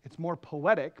 it's more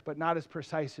poetic, but not as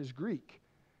precise as Greek.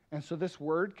 And so this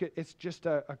word, it's just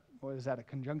what is that, a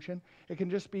conjunction? It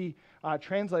can just be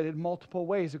translated multiple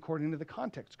ways according to the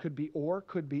context. Could be "or,"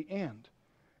 could be "and."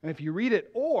 And if you read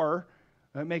it "or,"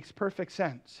 it makes perfect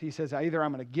sense. He says, either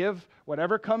I'm going to give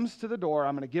whatever comes to the door,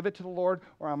 I'm going to give it to the Lord,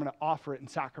 or I'm going to offer it in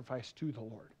sacrifice to the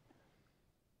Lord.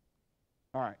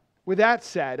 All right. With that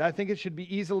said, I think it should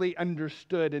be easily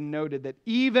understood and noted that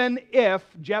even if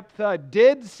Jephthah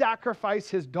did sacrifice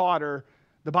his daughter,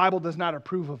 the Bible does not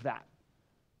approve of that.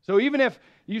 So even if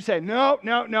you say, no,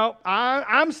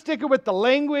 I'm sticking with the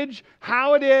language,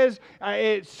 how it is,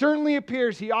 it certainly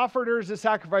appears he offered her as a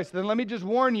sacrifice, then let me just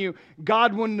warn you,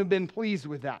 God wouldn't have been pleased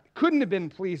with that. Couldn't have been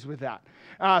pleased with that.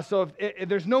 So if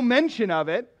there's no mention of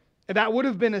it, that would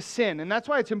have been a sin. And that's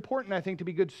why it's important, I think, to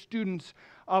be good students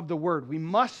of the Word. We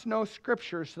must know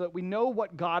Scripture so that we know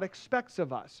what God expects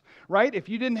of us, right? If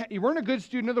you weren't a good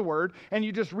student of the Word and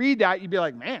you just read that, you'd be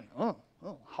like, man,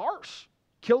 harsh.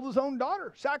 Killed his own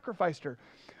daughter, sacrificed her.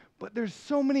 But there's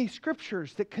so many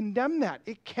scriptures that condemn that.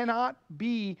 It cannot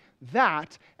be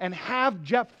that and have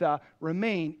Jephthah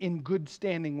remain in good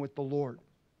standing with the Lord.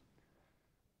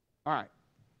 All right.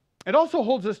 It also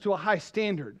holds us to a high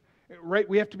standard, right?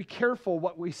 We have to be careful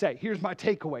what we say. Here's my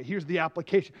takeaway. Here's the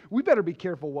application. We better be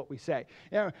careful what we say.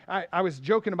 I was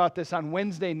joking about this on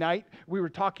Wednesday night. We were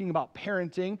talking about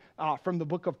parenting from the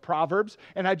book of Proverbs,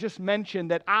 and I just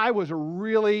mentioned that I was a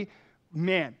really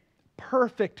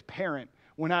perfect parent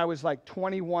when I was like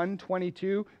 21,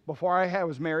 22, before I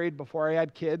was married, before I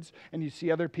had kids, and you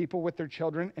see other people with their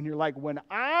children, and you're like, when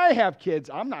I have kids,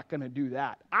 I'm not going to do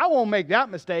that. I won't make that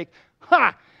mistake.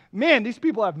 Man, these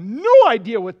people have no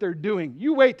idea what they're doing.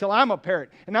 You wait till I'm a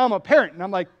parent, and now I'm a parent, and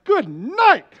I'm like, good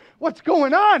night. What's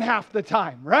going on half the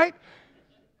time, right?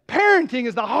 Parenting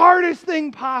is the hardest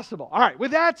thing possible. All right,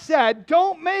 with that said,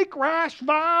 don't make rash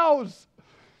vows.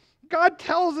 God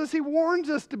tells us, He warns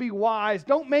us to be wise.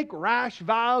 Don't make rash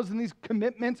vows and these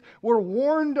commitments. We're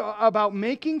warned about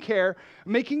taking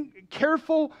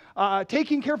careful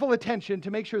attention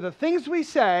to make sure the things we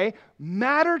say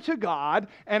matter to God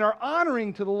and are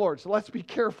honoring to the Lord. So let's be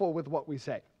careful with what we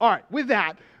say. All right, with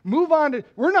that, move on to,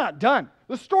 we're not done.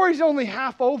 The story's only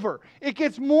half over. It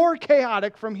gets more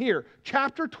chaotic from here.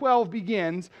 Chapter 12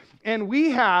 begins, and we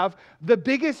have the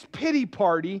biggest pity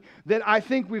party that I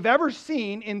think we've ever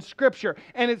seen in Scripture.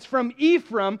 And it's from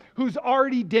Ephraim, who's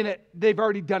already done it. They've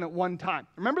already done it one time.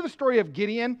 Remember the story of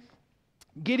Gideon?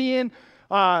 Gideon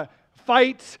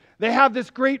fights. They have this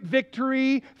great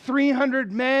victory.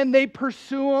 300 men, they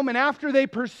pursue him. And after they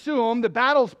pursue him, the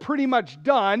battle's pretty much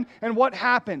done. And what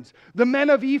happens? The men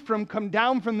of Ephraim come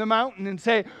down from the mountain and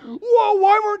say, whoa,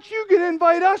 why weren't you going to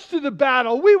invite us to the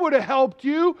battle? We would have helped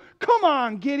you. Come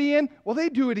on, Gideon. Well, they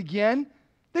do it again.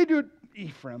 They do it.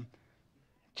 Ephraim.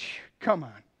 Come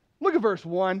on. Look at verse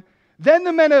 1. Then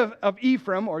the men of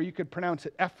Ephraim, or you could pronounce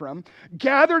it Ephraim,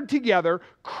 gathered together,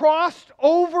 crossed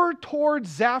over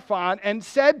towards Zaphon, and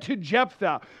said to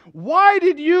Jephthah, "Why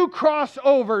did you cross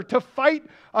over to fight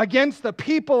against the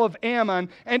people of Ammon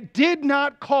and did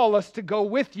not call us to go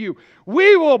with you?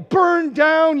 We will burn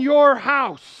down your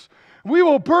house. We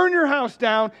will burn your house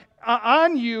down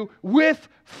on you with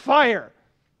fire."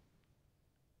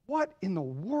 What in the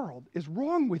world is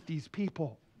wrong with these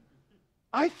people?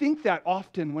 I think that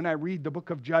often when I read the book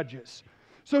of Judges.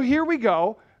 So here we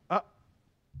go.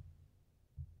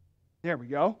 There we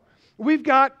go. We've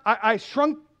got, I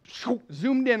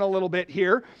zoomed in a little bit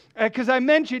here, because I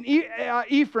mentioned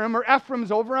Ephraim, or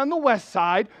Ephraim's over on the west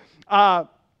side.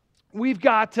 We've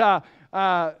got, the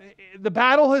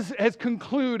battle has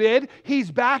concluded. He's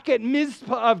back at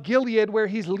Mizpah of Gilead, where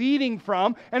he's leading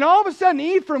from. And all of a sudden,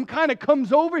 Ephraim kind of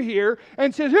comes over here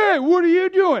and says, "Hey, what are you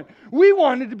doing? We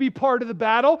wanted to be part of the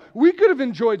battle. We could have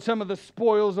enjoyed some of the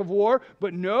spoils of war.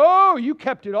 But no, you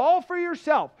kept it all for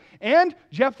yourself." And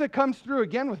Jephthah comes through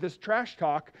again with this trash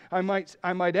talk, I might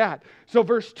add. So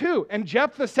verse 2, "And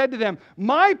Jephthah said to them,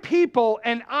 'My people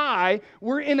and I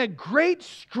were in a great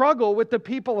struggle with the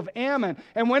people of Ammon.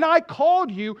 And when I called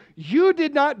you, you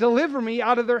did not deliver me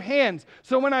out of their hands.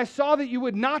 So when I saw that you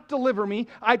would not deliver me,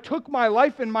 I took my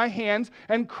life in my hands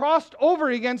and crossed over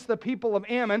against the people of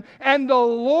Ammon, and the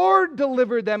Lord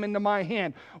delivered them into my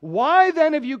hand. Why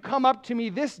then have you come up to me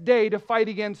this day to fight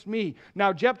against me?'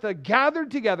 Now Jephthah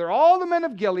gathered together all the men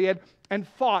of Gilead and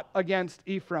fought against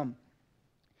Ephraim."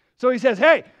 So he says,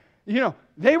 hey,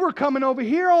 they were coming over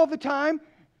here all the time.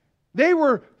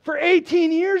 For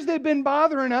 18 years they've been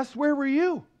bothering us. Where were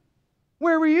you?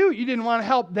 Where were you? You didn't want to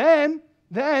help then.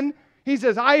 Then he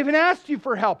says, "I even asked you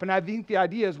for help." And I think the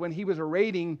idea is when he was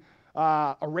a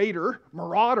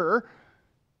marauder,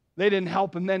 they didn't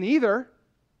help him then either.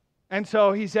 And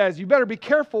so he says, "You better be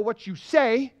careful what you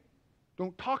say.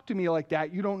 Don't talk to me like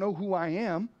that. You don't know who I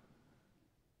am."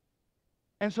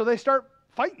 And so they start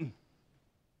fighting.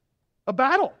 A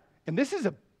battle. And this is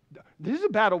a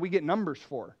battle we get numbers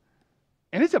for.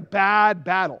 And it's a bad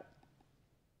battle.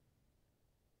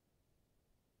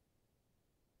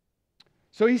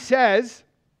 So he says,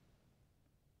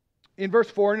 in verse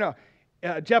 4,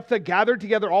 Jephthah gathered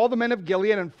together all the men of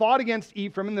Gilead and fought against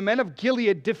Ephraim. And the men of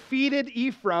Gilead defeated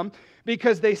Ephraim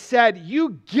because they said,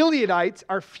 "You Gileadites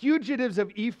are fugitives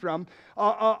of Ephraim."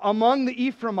 Among the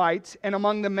Ephraimites and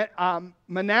among the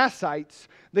Manassites,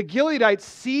 the Gileadites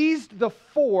seized the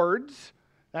fords.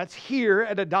 That's here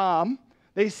at Adam.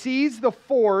 They seized the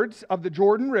fords of the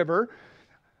Jordan River,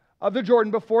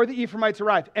 before the Ephraimites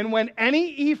arrived. And when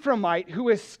any Ephraimite who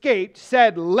escaped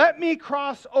said, "Let me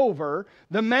cross over,"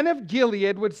 the men of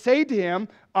Gilead would say to him,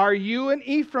 "Are you an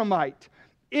Ephraimite?"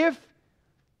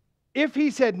 If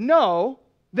he said no,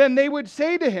 then they would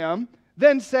say to him,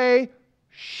 "Then say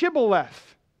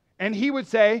Shibboleth." And he would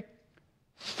say,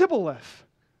 "Sibboleth."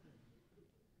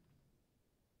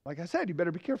 Like I said, you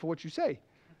better be careful what you say.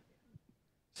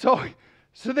 So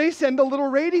they send a little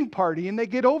raiding party, and they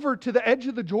get over to the edge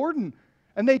of the Jordan,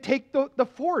 and they take the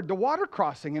ford, the water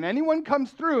crossing. And anyone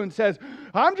comes through and says,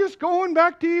 "I'm just going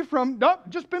back to Ephraim. Nope,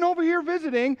 just been over here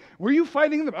visiting. Were you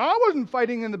fighting I wasn't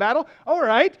fighting in the battle." "All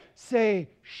right, say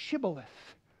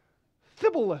Shibboleth,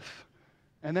 Sibboleth."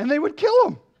 And then they would kill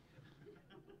him.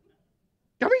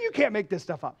 I mean, you can't make this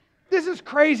stuff up. This is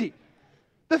crazy.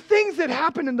 The things that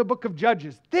happen in the book of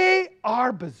Judges, they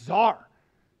are bizarre.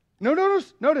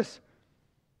 Notice.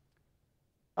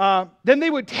 Then they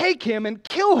would take him and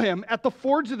kill him at the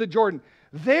fords of the Jordan.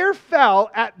 There fell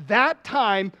at that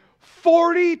time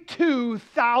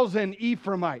 42,000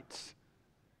 Ephraimites.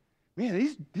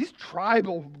 Man, these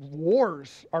tribal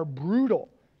wars are brutal.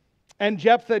 And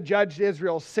Jephthah judged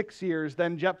Israel 6 years.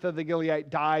 Then Jephthah the Gileadite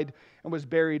died and was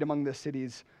buried among the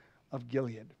cities of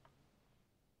Gilead.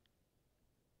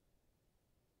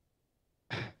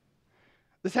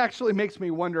 This actually makes me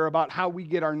wonder about how we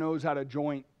get our nose out of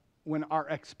joint when our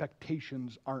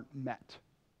expectations aren't met.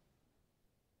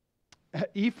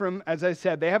 Ephraim, as I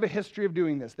said, they have a history of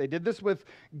doing this. They did this with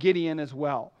Gideon as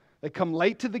well. They come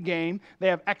late to the game. They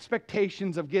have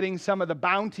expectations of getting some of the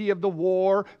bounty of the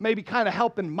war, maybe kind of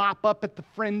helping mop up at the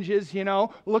fringes,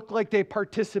 look like they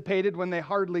participated when they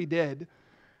hardly did.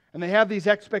 And they have these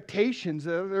expectations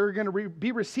that they're going to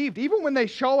be received, even when they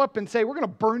show up and say, "We're going to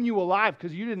burn you alive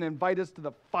because you didn't invite us to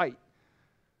the fight."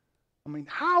 I mean,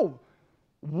 how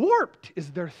warped is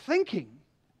their thinking?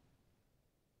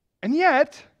 And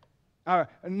yet,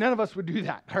 none of us would do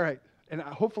that. All right. And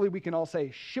hopefully we can all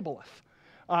say Shibboleth.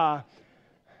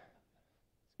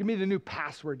 Give me the new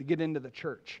password to get into the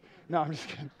church. No, I'm just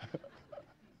kidding.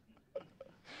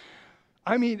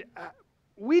 I mean,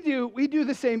 we do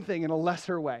the same thing in a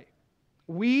lesser way.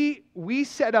 We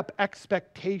set up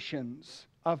expectations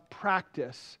of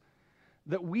practice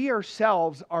that we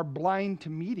ourselves are blind to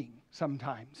meeting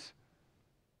sometimes.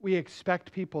 We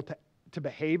expect people to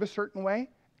behave a certain way,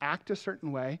 act a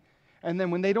certain way, and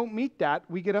then when they don't meet that,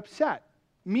 we get upset.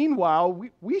 Meanwhile,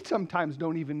 we sometimes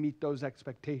don't even meet those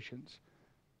expectations.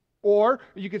 Or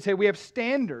you could say we have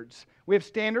standards. We have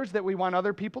standards that we want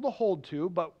other people to hold to,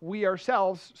 but we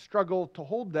ourselves struggle to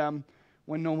hold them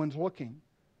when no one's looking.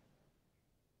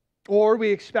 Or we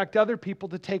expect other people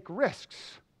to take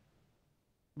risks,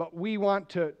 but we want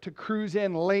to cruise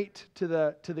in late to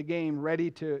the game,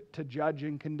 ready to judge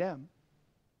and condemn.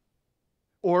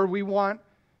 Or we want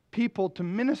people to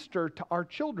minister to our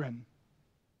children,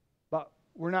 but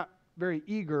we're not very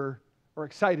eager or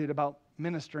excited about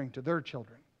ministering to their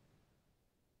children.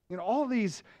 All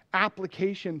these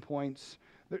application points,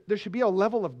 there should be a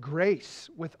level of grace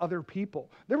with other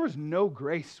people. There was no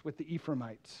grace with the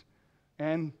Ephraimites,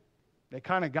 and they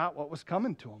kind of got what was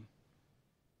coming to them.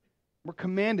 We're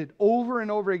commanded over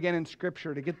and over again in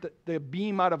Scripture to get the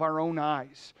beam out of our own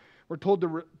eyes. We're told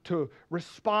to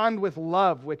respond with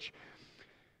love, which,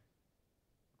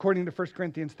 according to 1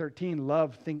 Corinthians 13,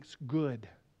 love thinks good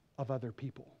of other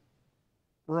people.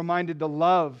 We're reminded to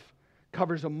love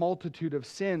covers a multitude of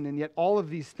sin, and yet all of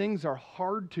these things are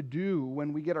hard to do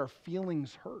when we get our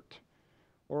feelings hurt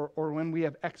or when we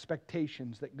have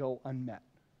expectations that go unmet.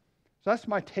 So that's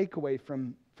my takeaway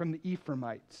from the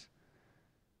Ephraimites.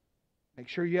 Make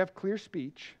sure you have clear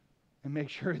speech and make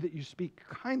sure that you speak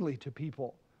kindly to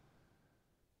people.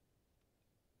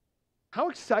 How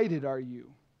excited are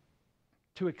you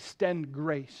to extend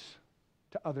grace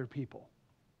to other people?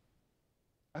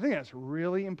 I think that's a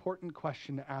really important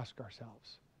question to ask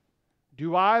ourselves.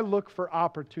 Do I look for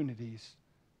opportunities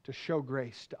to show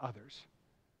grace to others?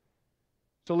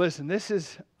 So listen,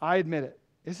 I admit it,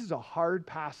 this is a hard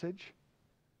passage.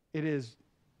 It is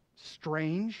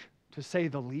strange, to say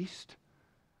the least.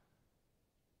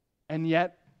 And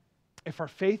yet, if our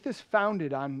faith is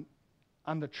founded on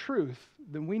the truth,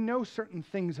 then we know certain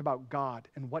things about God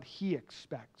and what He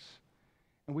expects.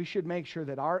 And we should make sure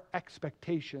that our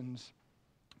expectations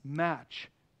match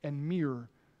and mirror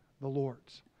the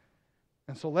Lord's.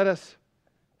 And so let us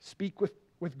speak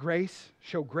with grace,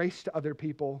 show grace to other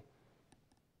people,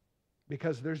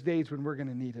 because there's days when we're going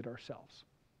to need it ourselves.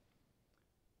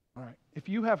 All right. If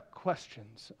you have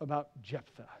questions about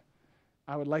Jephthah,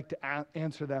 I would like to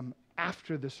answer them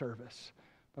after the service,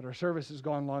 but our service has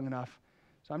gone long enough.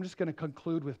 So I'm just going to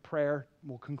conclude with prayer.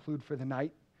 We'll conclude for the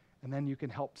night, and then you can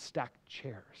help stack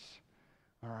chairs.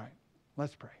 All right.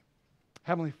 Let's pray.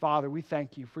 Heavenly Father, we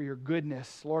thank you for your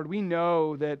goodness. Lord, we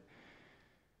know that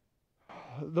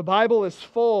the Bible is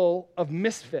full of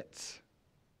misfits.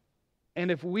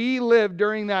 And if we lived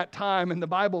during that time and the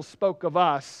Bible spoke of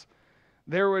us,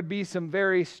 there would be some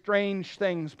very strange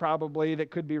things probably that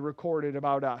could be recorded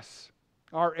about us.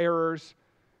 Our errors,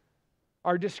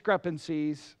 our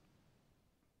discrepancies,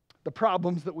 the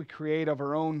problems that we create of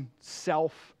our own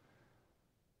self.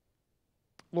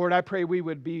 Lord, I pray we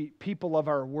would be people of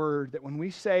our word, that when we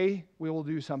say we will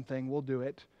do something, we'll do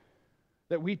it.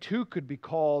 That we too could be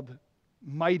called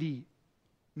mighty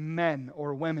men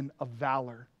or women of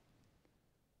valor.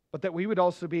 But that we would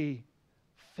also be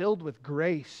filled with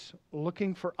grace,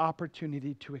 looking for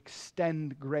opportunity to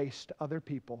extend grace to other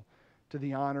people to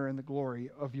the honor and the glory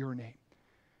of your name.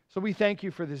 So we thank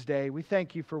you for this day. We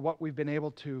thank you for what we've been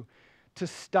able to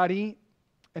study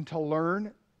and to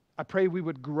learn. I pray we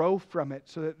would grow from it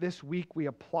so that this week we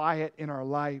apply it in our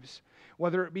lives.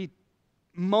 Whether it be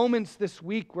moments this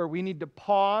week where we need to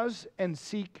pause and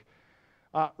seek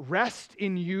rest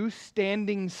in you,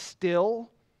 standing still,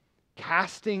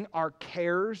 casting our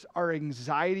cares, our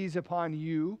anxieties upon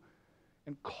you,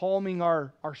 and calming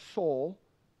our soul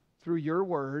through your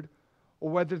word, or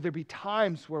whether there be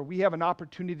times where we have an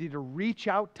opportunity to reach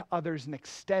out to others and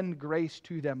extend grace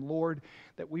to them, Lord,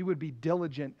 that we would be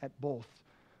diligent at both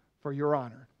for your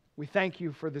honor. We thank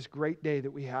you for this great day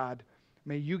that we had.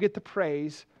 May you get the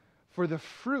praise for the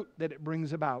fruit that it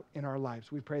brings about in our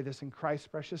lives. We pray this in Christ's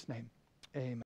precious name. Amen.